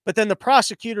 But then the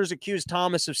prosecutors accused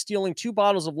Thomas of stealing 2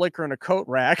 bottles of liquor in a coat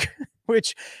rack,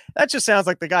 which that just sounds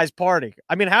like the guy's party.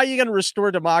 I mean, how are you going to restore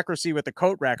democracy with the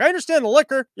coat rack? I understand the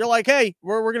liquor. You're like, hey,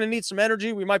 we're going to need some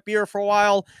energy. We might be here for a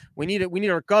while. We need it. We need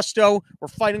our gusto. We're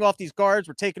fighting off these guards.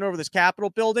 We're taking over this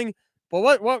Capitol building. But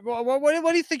what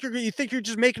do you think you think you're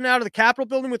just making it out of the Capitol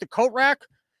building with the coat rack?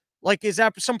 Like, is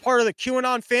that some part of the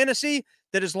QAnon fantasy?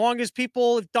 That as long as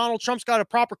if Donald Trump's got a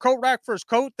proper coat rack for his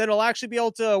coat, then he'll actually be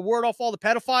able to ward off all the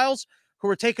pedophiles who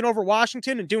are taking over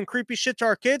Washington and doing creepy shit to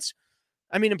our kids.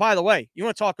 I mean, and by the way, you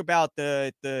want to talk about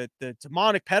the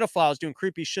demonic pedophiles doing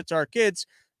creepy shit to our kids,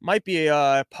 might be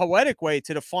a poetic way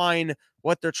to define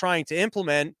what they're trying to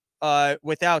implement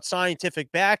without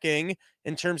scientific backing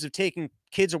in terms of taking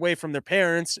kids away from their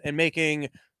parents and making,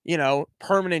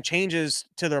 permanent changes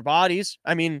to their bodies.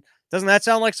 I mean, doesn't that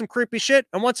sound like some creepy shit?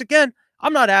 And once again,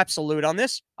 I'm not absolute on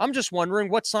this. I'm just wondering,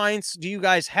 what science do you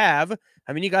guys have?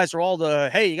 I mean, you guys are all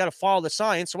hey, you got to follow the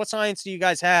science. So what science do you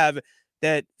guys have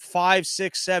that 5,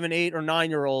 6, 7, 8, or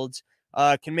 9-year-olds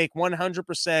can make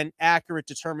 100% accurate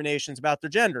determinations about their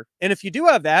gender? And if you do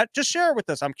have that, just share it with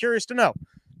us. I'm curious to know.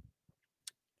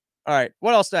 All right.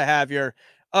 What else do I have here?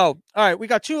 Oh, all right. We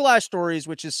got 2 last stories,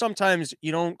 which is sometimes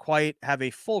you don't quite have a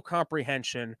full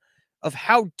comprehension of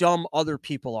how dumb other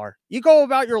people are. You go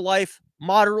about your life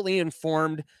moderately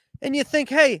informed, and you think,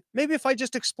 hey, maybe if I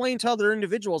just explain to other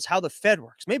individuals how the Fed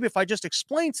works, maybe if I just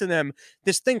explain to them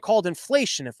this thing called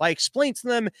inflation, if I explain to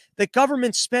them that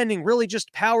government spending really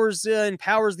just empowers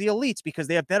the elites because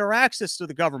they have better access to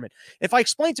the government. If I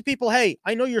explain to people, hey,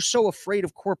 I know you're so afraid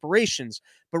of corporations,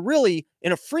 but really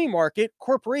in a free market,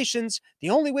 corporations, the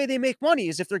only way they make money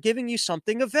is if they're giving you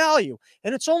something of value.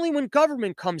 And it's only when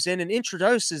government comes in and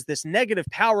introduces this negative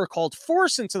power called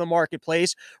force into the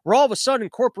marketplace where all of a sudden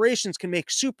corporations can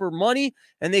make super money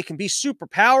and they can be super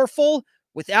powerful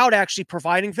without actually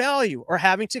providing value or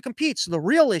having to compete. So the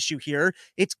real issue here,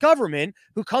 it's government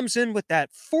who comes in with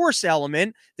that force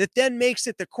element that then makes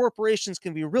it that corporations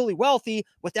can be really wealthy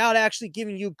without actually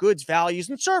giving you goods, values,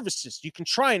 and services. You can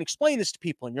try and explain this to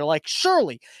people, and you're like,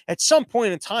 surely at some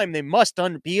point in time, they must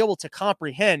be able to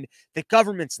comprehend that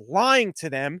government's lying to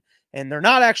them and they're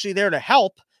not actually there to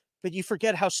help. But you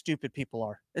forget how stupid people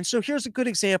are. And so here's a good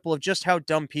example of just how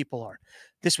dumb people are.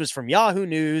 This was from Yahoo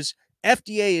News.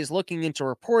 FDA is looking into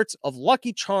reports of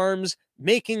Lucky Charms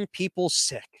making people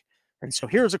sick. And so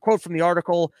here's a quote from the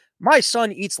article. My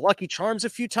son eats Lucky Charms a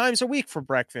few times a week for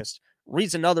breakfast.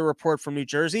 Reads another report from New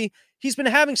Jersey. He's been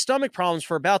having stomach problems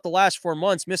for about the last 4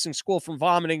 months, missing school from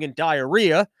vomiting and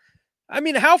diarrhea. I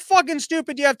mean, how fucking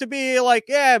stupid do you have to be? Like,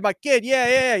 yeah, my kid,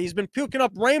 yeah. He's been puking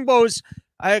up rainbows.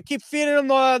 I keep feeding him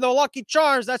the Lucky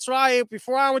Charms. That's what I ate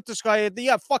before I went to school.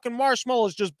 Yeah, fucking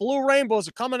marshmallows, just blue rainbows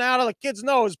are coming out of the kid's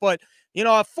nose. But,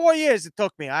 4 years it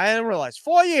took me. I didn't realize.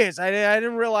 4 years. I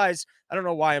didn't realize. I don't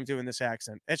know why I'm doing this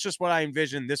accent. It's just what I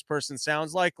envision this person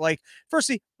sounds like. Like,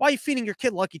 firstly, why are you feeding your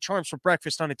kid Lucky Charms for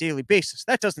breakfast on a daily basis?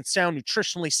 That doesn't sound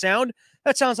nutritionally sound.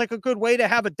 That sounds like a good way to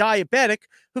have a diabetic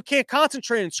who can't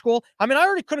concentrate in school. I mean, I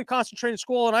already couldn't concentrate in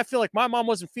school, and I feel like my mom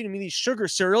wasn't feeding me these sugar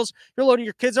cereals. You're loading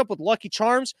your kids up with Lucky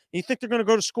Charms, and you think they're going to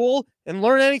go to school and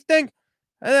learn anything?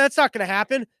 That's not going to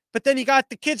happen. But then you got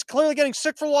the kids clearly getting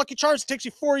sick for Lucky Charms. It takes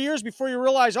you 4 years before you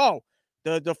realize, oh,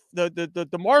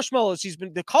 the marshmallows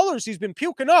the colors he's been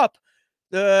puking up.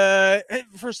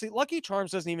 Firstly, Lucky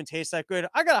Charms doesn't even taste that good.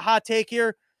 I got a hot take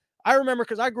here. I remember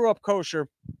because I grew up kosher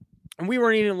and we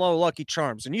weren't eating low Lucky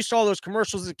Charms. And you saw those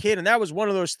commercials as a kid, and that was one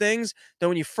of those things that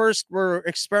when you first were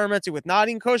experimenting with not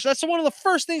eating kosher, that's one of the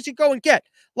first things you go and get.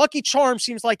 Lucky Charms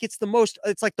seems like it's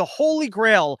like the holy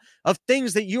grail of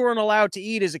things that you weren't allowed to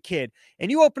eat as a kid.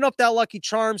 And you open up that Lucky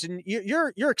Charms and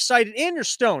you're excited and you're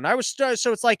stoned.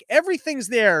 So it's like everything's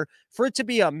there for it to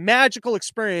be a magical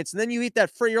experience. And then you eat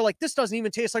that you're like, this doesn't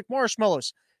even taste like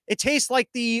marshmallows. It tastes like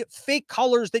the fake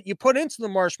colors that you put into the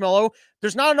marshmallow.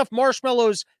 There's not enough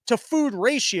marshmallows to food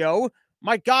ratio.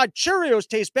 My God, Cheerios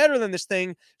taste better than this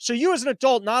thing. So you as an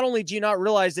adult, not only do you not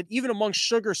realize that even among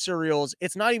sugar cereals,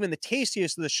 it's not even the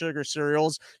tastiest of the sugar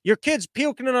cereals. Your kid's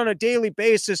puking it on a daily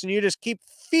basis and you just keep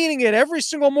feeding it every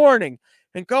single morning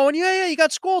and going, yeah, you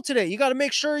got school today. You got to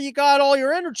make sure you got all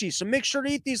your energy. So make sure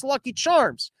to eat these Lucky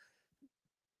Charms.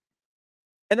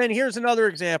 And then here's another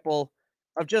example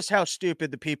of just how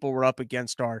stupid the people we're up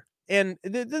against are. And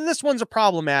this one's a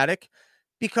problematic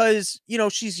because,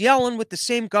 she's yelling with the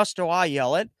same gusto I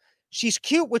yell at. She's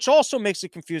cute, which also makes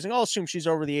it confusing. I'll assume she's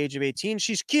over the age of 18.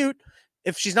 She's cute.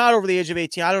 If she's not over the age of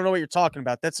 18, I don't know what you're talking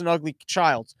about. That's an ugly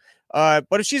child. But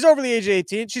if she's over the age of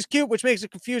 18, she's cute, which makes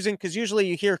it confusing because usually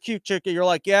you hear cute chick and you're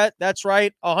like, yeah, that's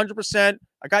right. 100%.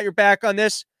 I got your back on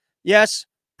this. Yes.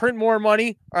 Print more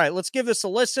money. All right, let's give this a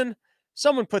listen.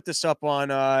 Someone put this up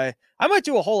on, I might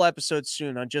do a whole episode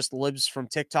soon on just Libs from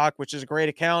TikTok, which is a great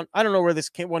account. I don't know where this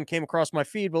one came across my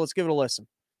feed, but let's give it a listen.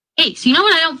 Hey, so you know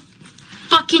what I don't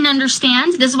fucking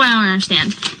understand? This is what I don't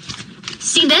understand.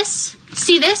 See this?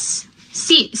 See this?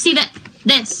 See that?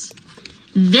 This.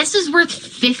 This is worth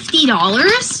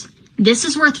 $50? This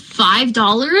is worth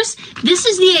 $5? This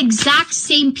is the exact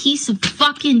same piece of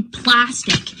fucking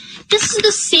plastic. This is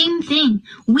the same thing.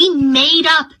 We made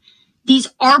up these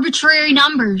arbitrary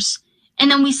numbers. And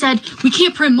then we said, we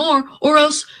can't print more or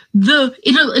else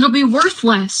it'll be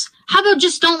worthless. How about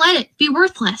just don't let it be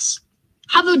worthless?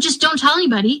 How about just don't tell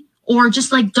anybody or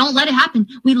just don't let it happen?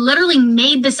 We literally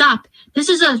made this up. This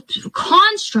is a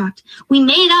construct we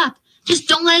made up. Just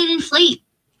don't let it inflate.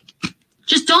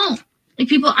 Just don't.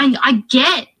 People, I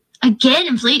get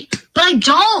inflate, but I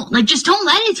don't. Just don't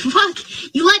let it.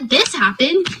 Fuck. You let this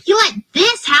happen. You let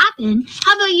this happen.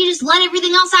 How about you just let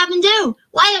everything else happen too?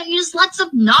 Why don't you just let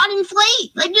stuff not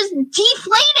inflate? Just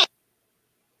deflate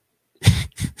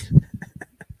it.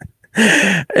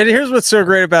 And here's what's so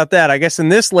great about that. I guess in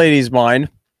this lady's mind,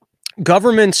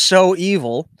 government's so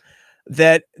evil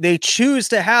that they choose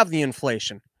to have the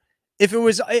inflation.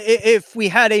 If we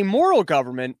had a moral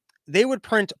government, they would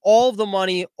print all of the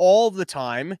money all of the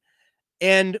time.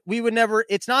 And we would never,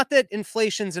 it's not that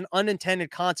inflation's an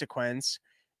unintended consequence.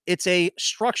 It's a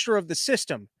structure of the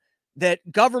system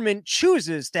that government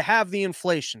chooses to have the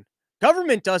inflation.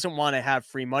 Government doesn't want to have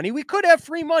free money. We could have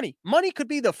free money. Money could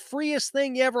be the freest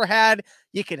thing you ever had.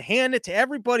 You could hand it to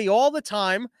everybody all the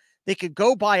time. They could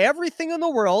go buy everything in the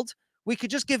world. We could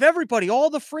just give everybody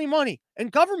all the free money.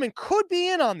 And government could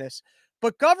be in on this.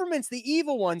 But government's the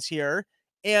evil ones here.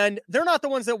 And they're not the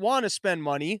ones that want to spend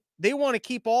money. They want to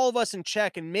keep all of us in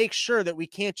check and make sure that we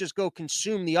can't just go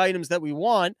consume the items that we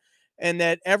want and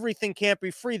that everything can't be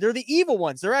free. They're the evil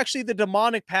ones. They're actually the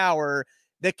demonic power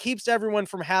that keeps everyone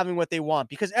from having what they want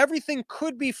because everything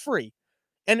could be free.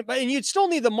 And you'd still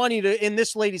need the money to, in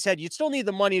this lady's head, you'd still need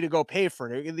the money to go pay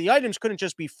for it. The items couldn't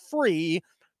just be free,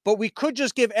 but we could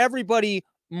just give everybody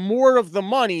more of the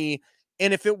money.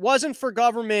 And if it wasn't for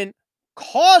government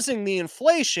causing the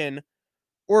inflation,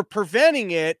 or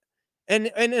preventing it, and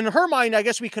in her mind, I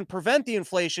guess we can prevent the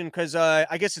inflation because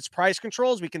I guess it's price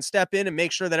controls. We can step in and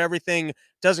make sure that everything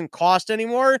doesn't cost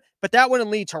anymore, but that wouldn't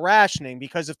lead to rationing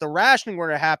because if the rationing were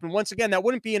to happen, once again, that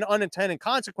wouldn't be an unintended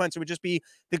consequence. It would just be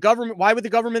the government. Why would the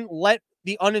government let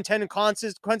the unintended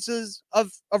consequences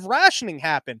of rationing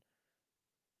happen?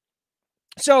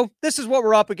 So this is what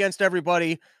we're up against,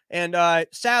 everybody. And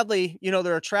sadly,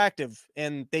 they're attractive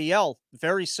and they yell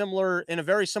in a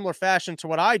very similar fashion to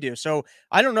what I do. So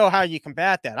I don't know how you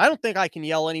combat that. I don't think I can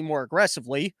yell any more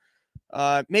aggressively.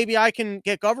 Maybe I can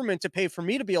get government to pay for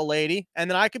me to be a lady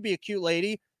and then I could be a cute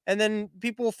lady and then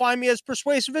people will find me as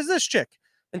persuasive as this chick.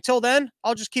 Until then,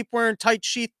 I'll just keep wearing tight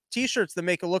sheath t-shirts that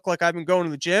make it look like I've been going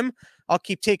to the gym. I'll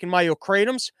keep taking my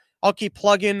Ocratums. I'll keep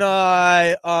plugging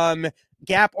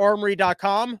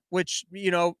GapArmory.com, which,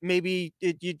 maybe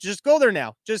you just go there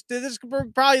now. This is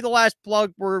probably the last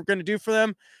plug we're going to do for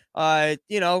them.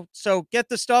 So get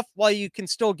the stuff while you can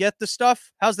still get the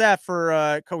stuff. How's that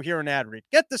for coherent ad read?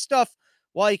 Get the stuff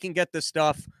while you can get the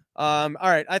stuff. All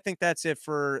right. I think that's it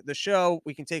for the show.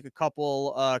 We can take a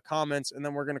couple comments and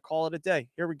then we're going to call it a day.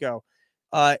 Here we go.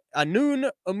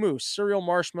 Anoon Amoose, cereal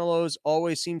marshmallows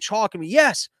always seem chalky to me.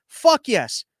 Yes. Fuck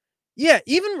yes. Yeah,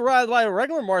 even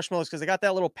regular marshmallows, because they got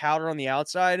that little powder on the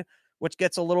outside, which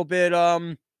gets a little bit,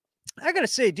 I gotta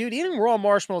say, dude, eating raw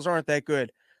marshmallows aren't that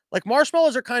good.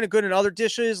 Marshmallows are kind of good in other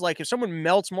dishes. If someone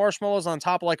melts marshmallows on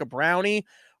top of a brownie,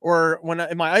 or when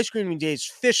in my ice cream days,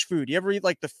 fish food. You ever eat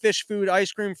the fish food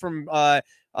ice cream from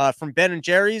Ben and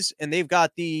Jerry's, and they've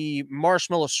got the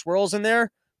marshmallow swirls in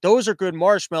there? Those are good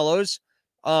marshmallows.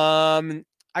 I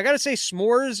gotta say,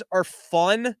 s'mores are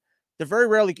fun. They're very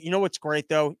rarely, what's great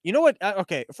though? You know what?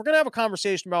 Okay, if we're going to have a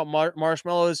conversation about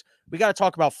marshmallows, we got to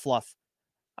talk about fluff.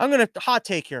 I'm going to hot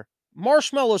take here.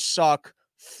 Marshmallows suck.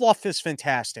 Fluff is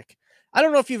fantastic. I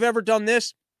don't know if you've ever done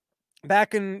this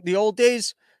back in the old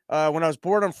days when I was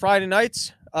bored on Friday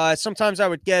nights. Sometimes I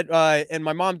would get, and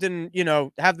my mom didn't,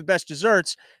 have the best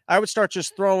desserts. I would start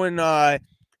just throwing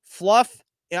fluff.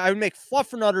 I would make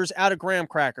fluffernutters out of graham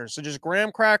crackers. So just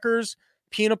graham crackers,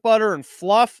 peanut butter and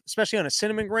fluff, especially on a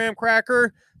cinnamon graham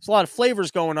cracker. There's a lot of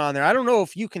flavors going on there. I don't know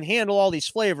if you can handle all these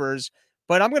flavors,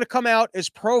 but I'm going to come out as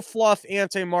pro fluff,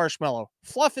 anti marshmallow.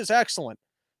 Fluff is excellent.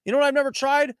 You know what I've never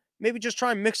tried? Maybe just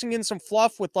try mixing in some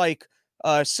fluff with like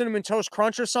cinnamon toast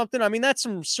crunch or something. I mean, that's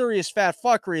some serious fat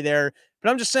fuckery there. But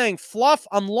I'm just saying, fluff,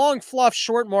 I'm long fluff,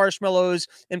 short marshmallows,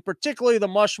 and particularly the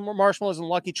marshmallows and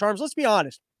Lucky Charms. Let's be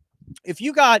honest. If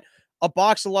you got a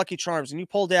box of Lucky Charms and you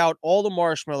pulled out all the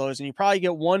marshmallows and you probably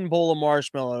get one bowl of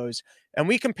marshmallows, and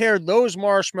we compared those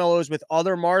marshmallows with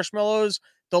other marshmallows,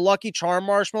 the Lucky Charm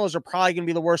marshmallows are probably going to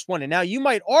be the worst one. And now you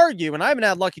might argue, and I haven't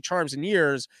had Lucky Charms in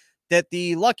years, that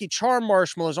the Lucky Charm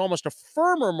marshmallow is almost a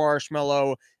firmer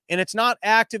marshmallow, and it's not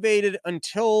activated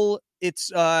until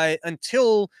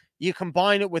until you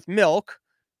combine it with milk.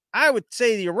 I would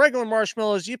say the regular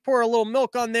marshmallows, you pour a little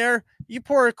milk on there, you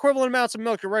pour equivalent amounts of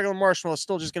milk, your regular marshmallow is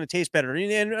still just going to taste better.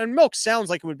 And milk sounds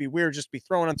like it would be weird just to be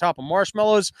thrown on top of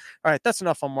marshmallows. All right, that's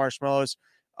enough on marshmallows.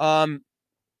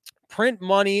 Print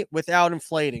money without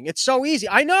inflating. It's so easy.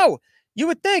 I know. You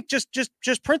would think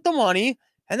just print the money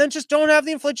and then just don't have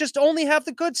the inflation. Just only have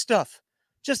the good stuff.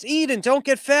 Just eat and don't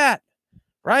get fat.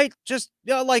 Right? Just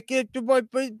like it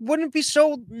wouldn't it be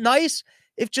so nice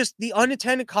if just the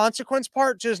unintended consequence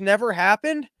part just never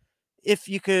happened? If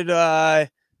you could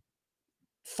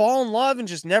fall in love and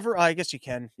just never, I guess you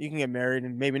can get married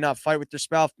and maybe not fight with your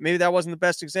spouse. Maybe that wasn't the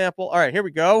best example. All right, here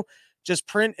we go. Just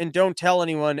print and don't tell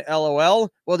anyone, LOL.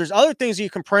 Well, there's other things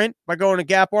you can print by going to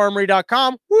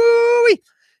gaparmory.com. Woo!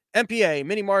 MPA,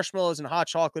 mini marshmallows and hot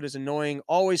chocolate is annoying,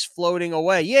 always floating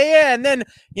away. Yeah. And then,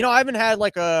 I haven't had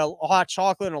like a hot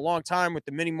chocolate in a long time with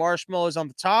the mini marshmallows on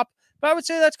the top, but I would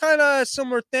say that's kind of a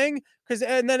similar thing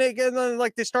and then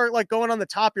like they start like going on the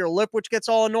top of your lip, which gets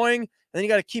all annoying. And then you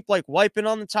got to keep like wiping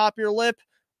on the top of your lip,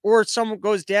 or someone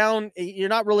goes down. You're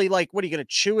not really like, what are you going to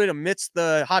chew it amidst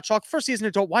the hot chocolate? First, he's an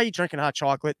adult. Why are you drinking hot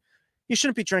chocolate? You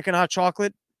shouldn't be drinking hot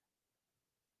chocolate.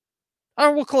 All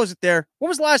right, we'll close it there. When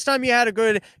was the last time you had a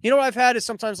good, what I've had is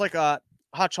sometimes like a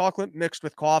hot chocolate mixed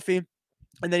with coffee,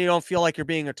 and then you don't feel like you're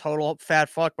being a total fat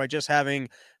fuck by just having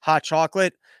hot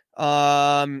chocolate.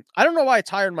 I don't know why I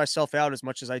tired myself out as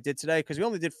much as I did today, because we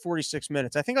only did 46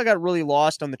 minutes. I think I got really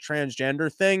lost on the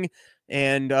transgender thing,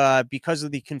 and because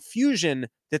of the confusion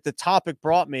that the topic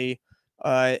brought me,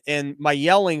 and my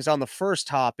yellings on the first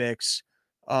topics,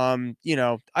 I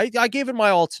gave it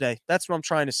my all today. That's what I'm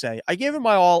trying to say. I gave it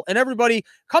my all, and everybody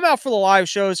come out for the live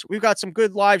shows. We've got some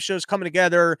good live shows coming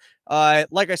together.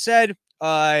 Like I said,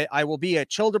 I will be at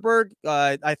Childerberg.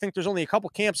 I think there's only a couple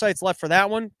campsites left for that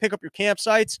one. Pick up your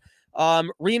campsites.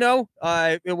 Reno,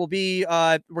 it will be,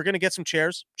 we're going to get some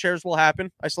chairs. Chairs will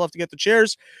happen. I still have to get the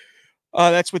chairs.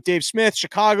 That's with Dave Smith.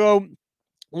 Chicago,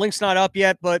 link's not up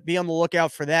yet, but be on the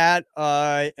lookout for that.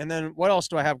 And then what else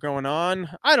do I have going on?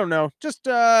 I don't know. Just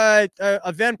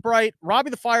Eventbrite,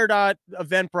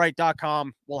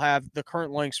 RobbieTheFire.eventbrite.com will have the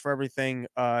current links for everything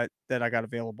that I got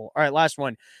available. All right, last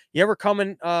one. You ever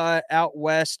coming out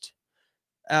west?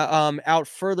 Out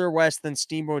further west than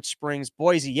Steamboat Springs,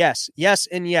 Boise? Yes,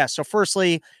 and yes. So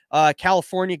firstly,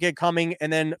 California gig coming,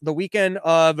 and then the weekend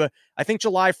of, I think,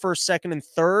 July 1st, 2nd, and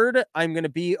 3rd, I'm going to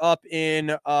be up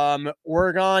in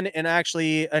Oregon, and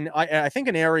actually, I think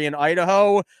an area in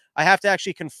Idaho. I have to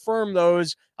actually confirm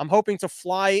those. I'm hoping to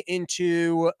fly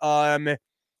into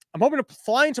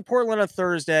Portland on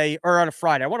Thursday, or on a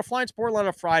Friday. I want to fly into Portland on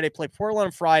a Friday, play Portland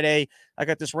on Friday. I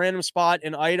got this random spot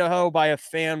in Idaho by a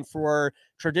fan for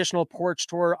traditional porch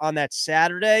tour on that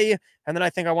Saturday. And then I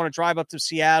think I want to drive up to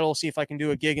Seattle, see if I can do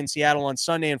a gig in Seattle on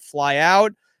Sunday and fly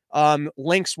out.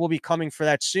 Links will be coming for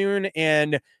that soon.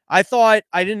 And I thought,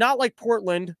 I did not like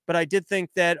Portland, but I did think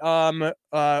that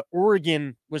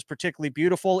Oregon was particularly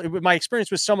beautiful. My experience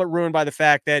was somewhat ruined by the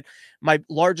fact that my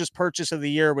largest purchase of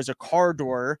the year was a car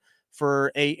door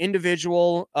for a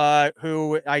individual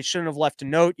who I shouldn't have left a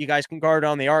note. You guys can guard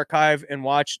on the archive and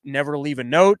watch Never Leave a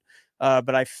Note.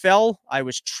 But I fell. I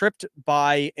was tripped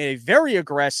by a very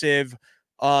aggressive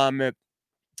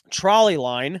trolley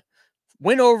line,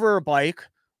 went over a bike,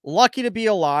 lucky to be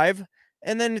alive.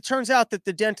 And then it turns out that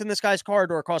the dent in this guy's car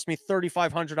door cost me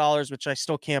 $3,500, which I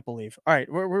still can't believe. All right,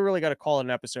 we really got to call it an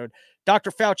episode.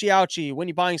 Dr. Fauci Ouchie, when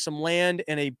you're buying some land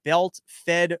and a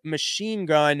belt-fed machine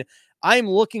gun, I'm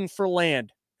looking for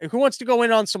land. Who wants to go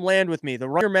in on some land with me? The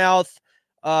Run Your Mouth,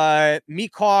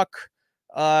 Meecock,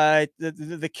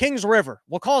 the Kings River.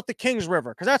 We'll call it the Kings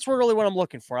River, because that's really what I'm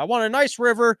looking for. I want a nice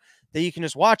river that you can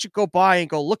just watch it go by and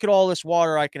go, look at all this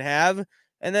water I can have,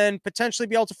 and then potentially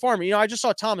be able to farm it. I just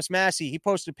saw Thomas Massey. He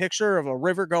posted a picture of a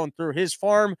river going through his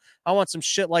farm. I want some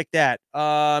shit like that.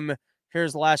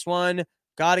 Here's the last one.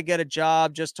 Got to get a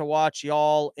job just to watch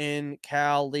y'all in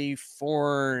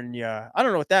California. I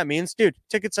don't know what that means. Dude,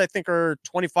 tickets I think are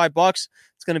 $25.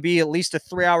 It's going to be at least a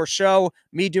 3-hour show.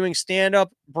 Me doing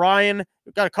stand-up. Brian,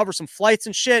 we've got to cover some flights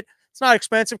and shit. It's not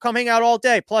expensive. Come hang out all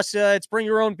day. Plus, it's bring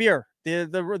your own beer.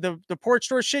 The porch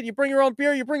store shit, you bring your own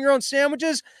beer, you bring your own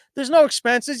sandwiches. There's no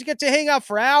expenses. You get to hang out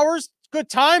for hours. Good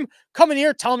time. Come in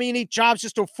here, tell me you need jobs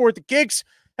just to afford the gigs.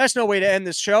 That's no way to end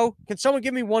this show. Can someone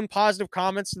give me one positive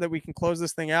comment so that we can close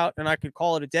this thing out and I could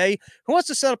call it a day? Who wants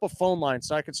to set up a phone line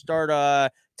so I could start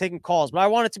taking calls? But I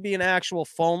want it to be an actual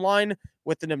phone line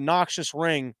with an obnoxious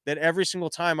ring that every single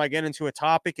time I get into a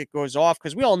topic, it goes off,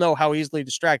 because we all know how easily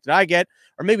distracted I get.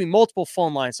 Or maybe multiple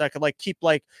phone lines so I could keep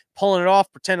pulling it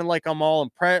off, pretending like I'm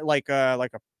all like a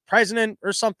president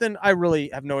or something. I really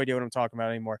have no idea what I'm talking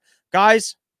about anymore.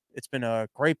 Guys, it's been a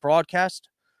great broadcast.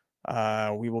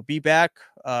 We will be back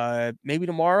maybe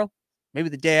tomorrow, maybe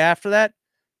the day after that,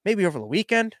 maybe over the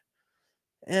weekend,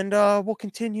 and we'll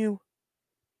continue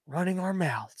running our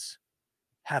mouths.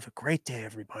 Have a great day,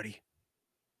 everybody.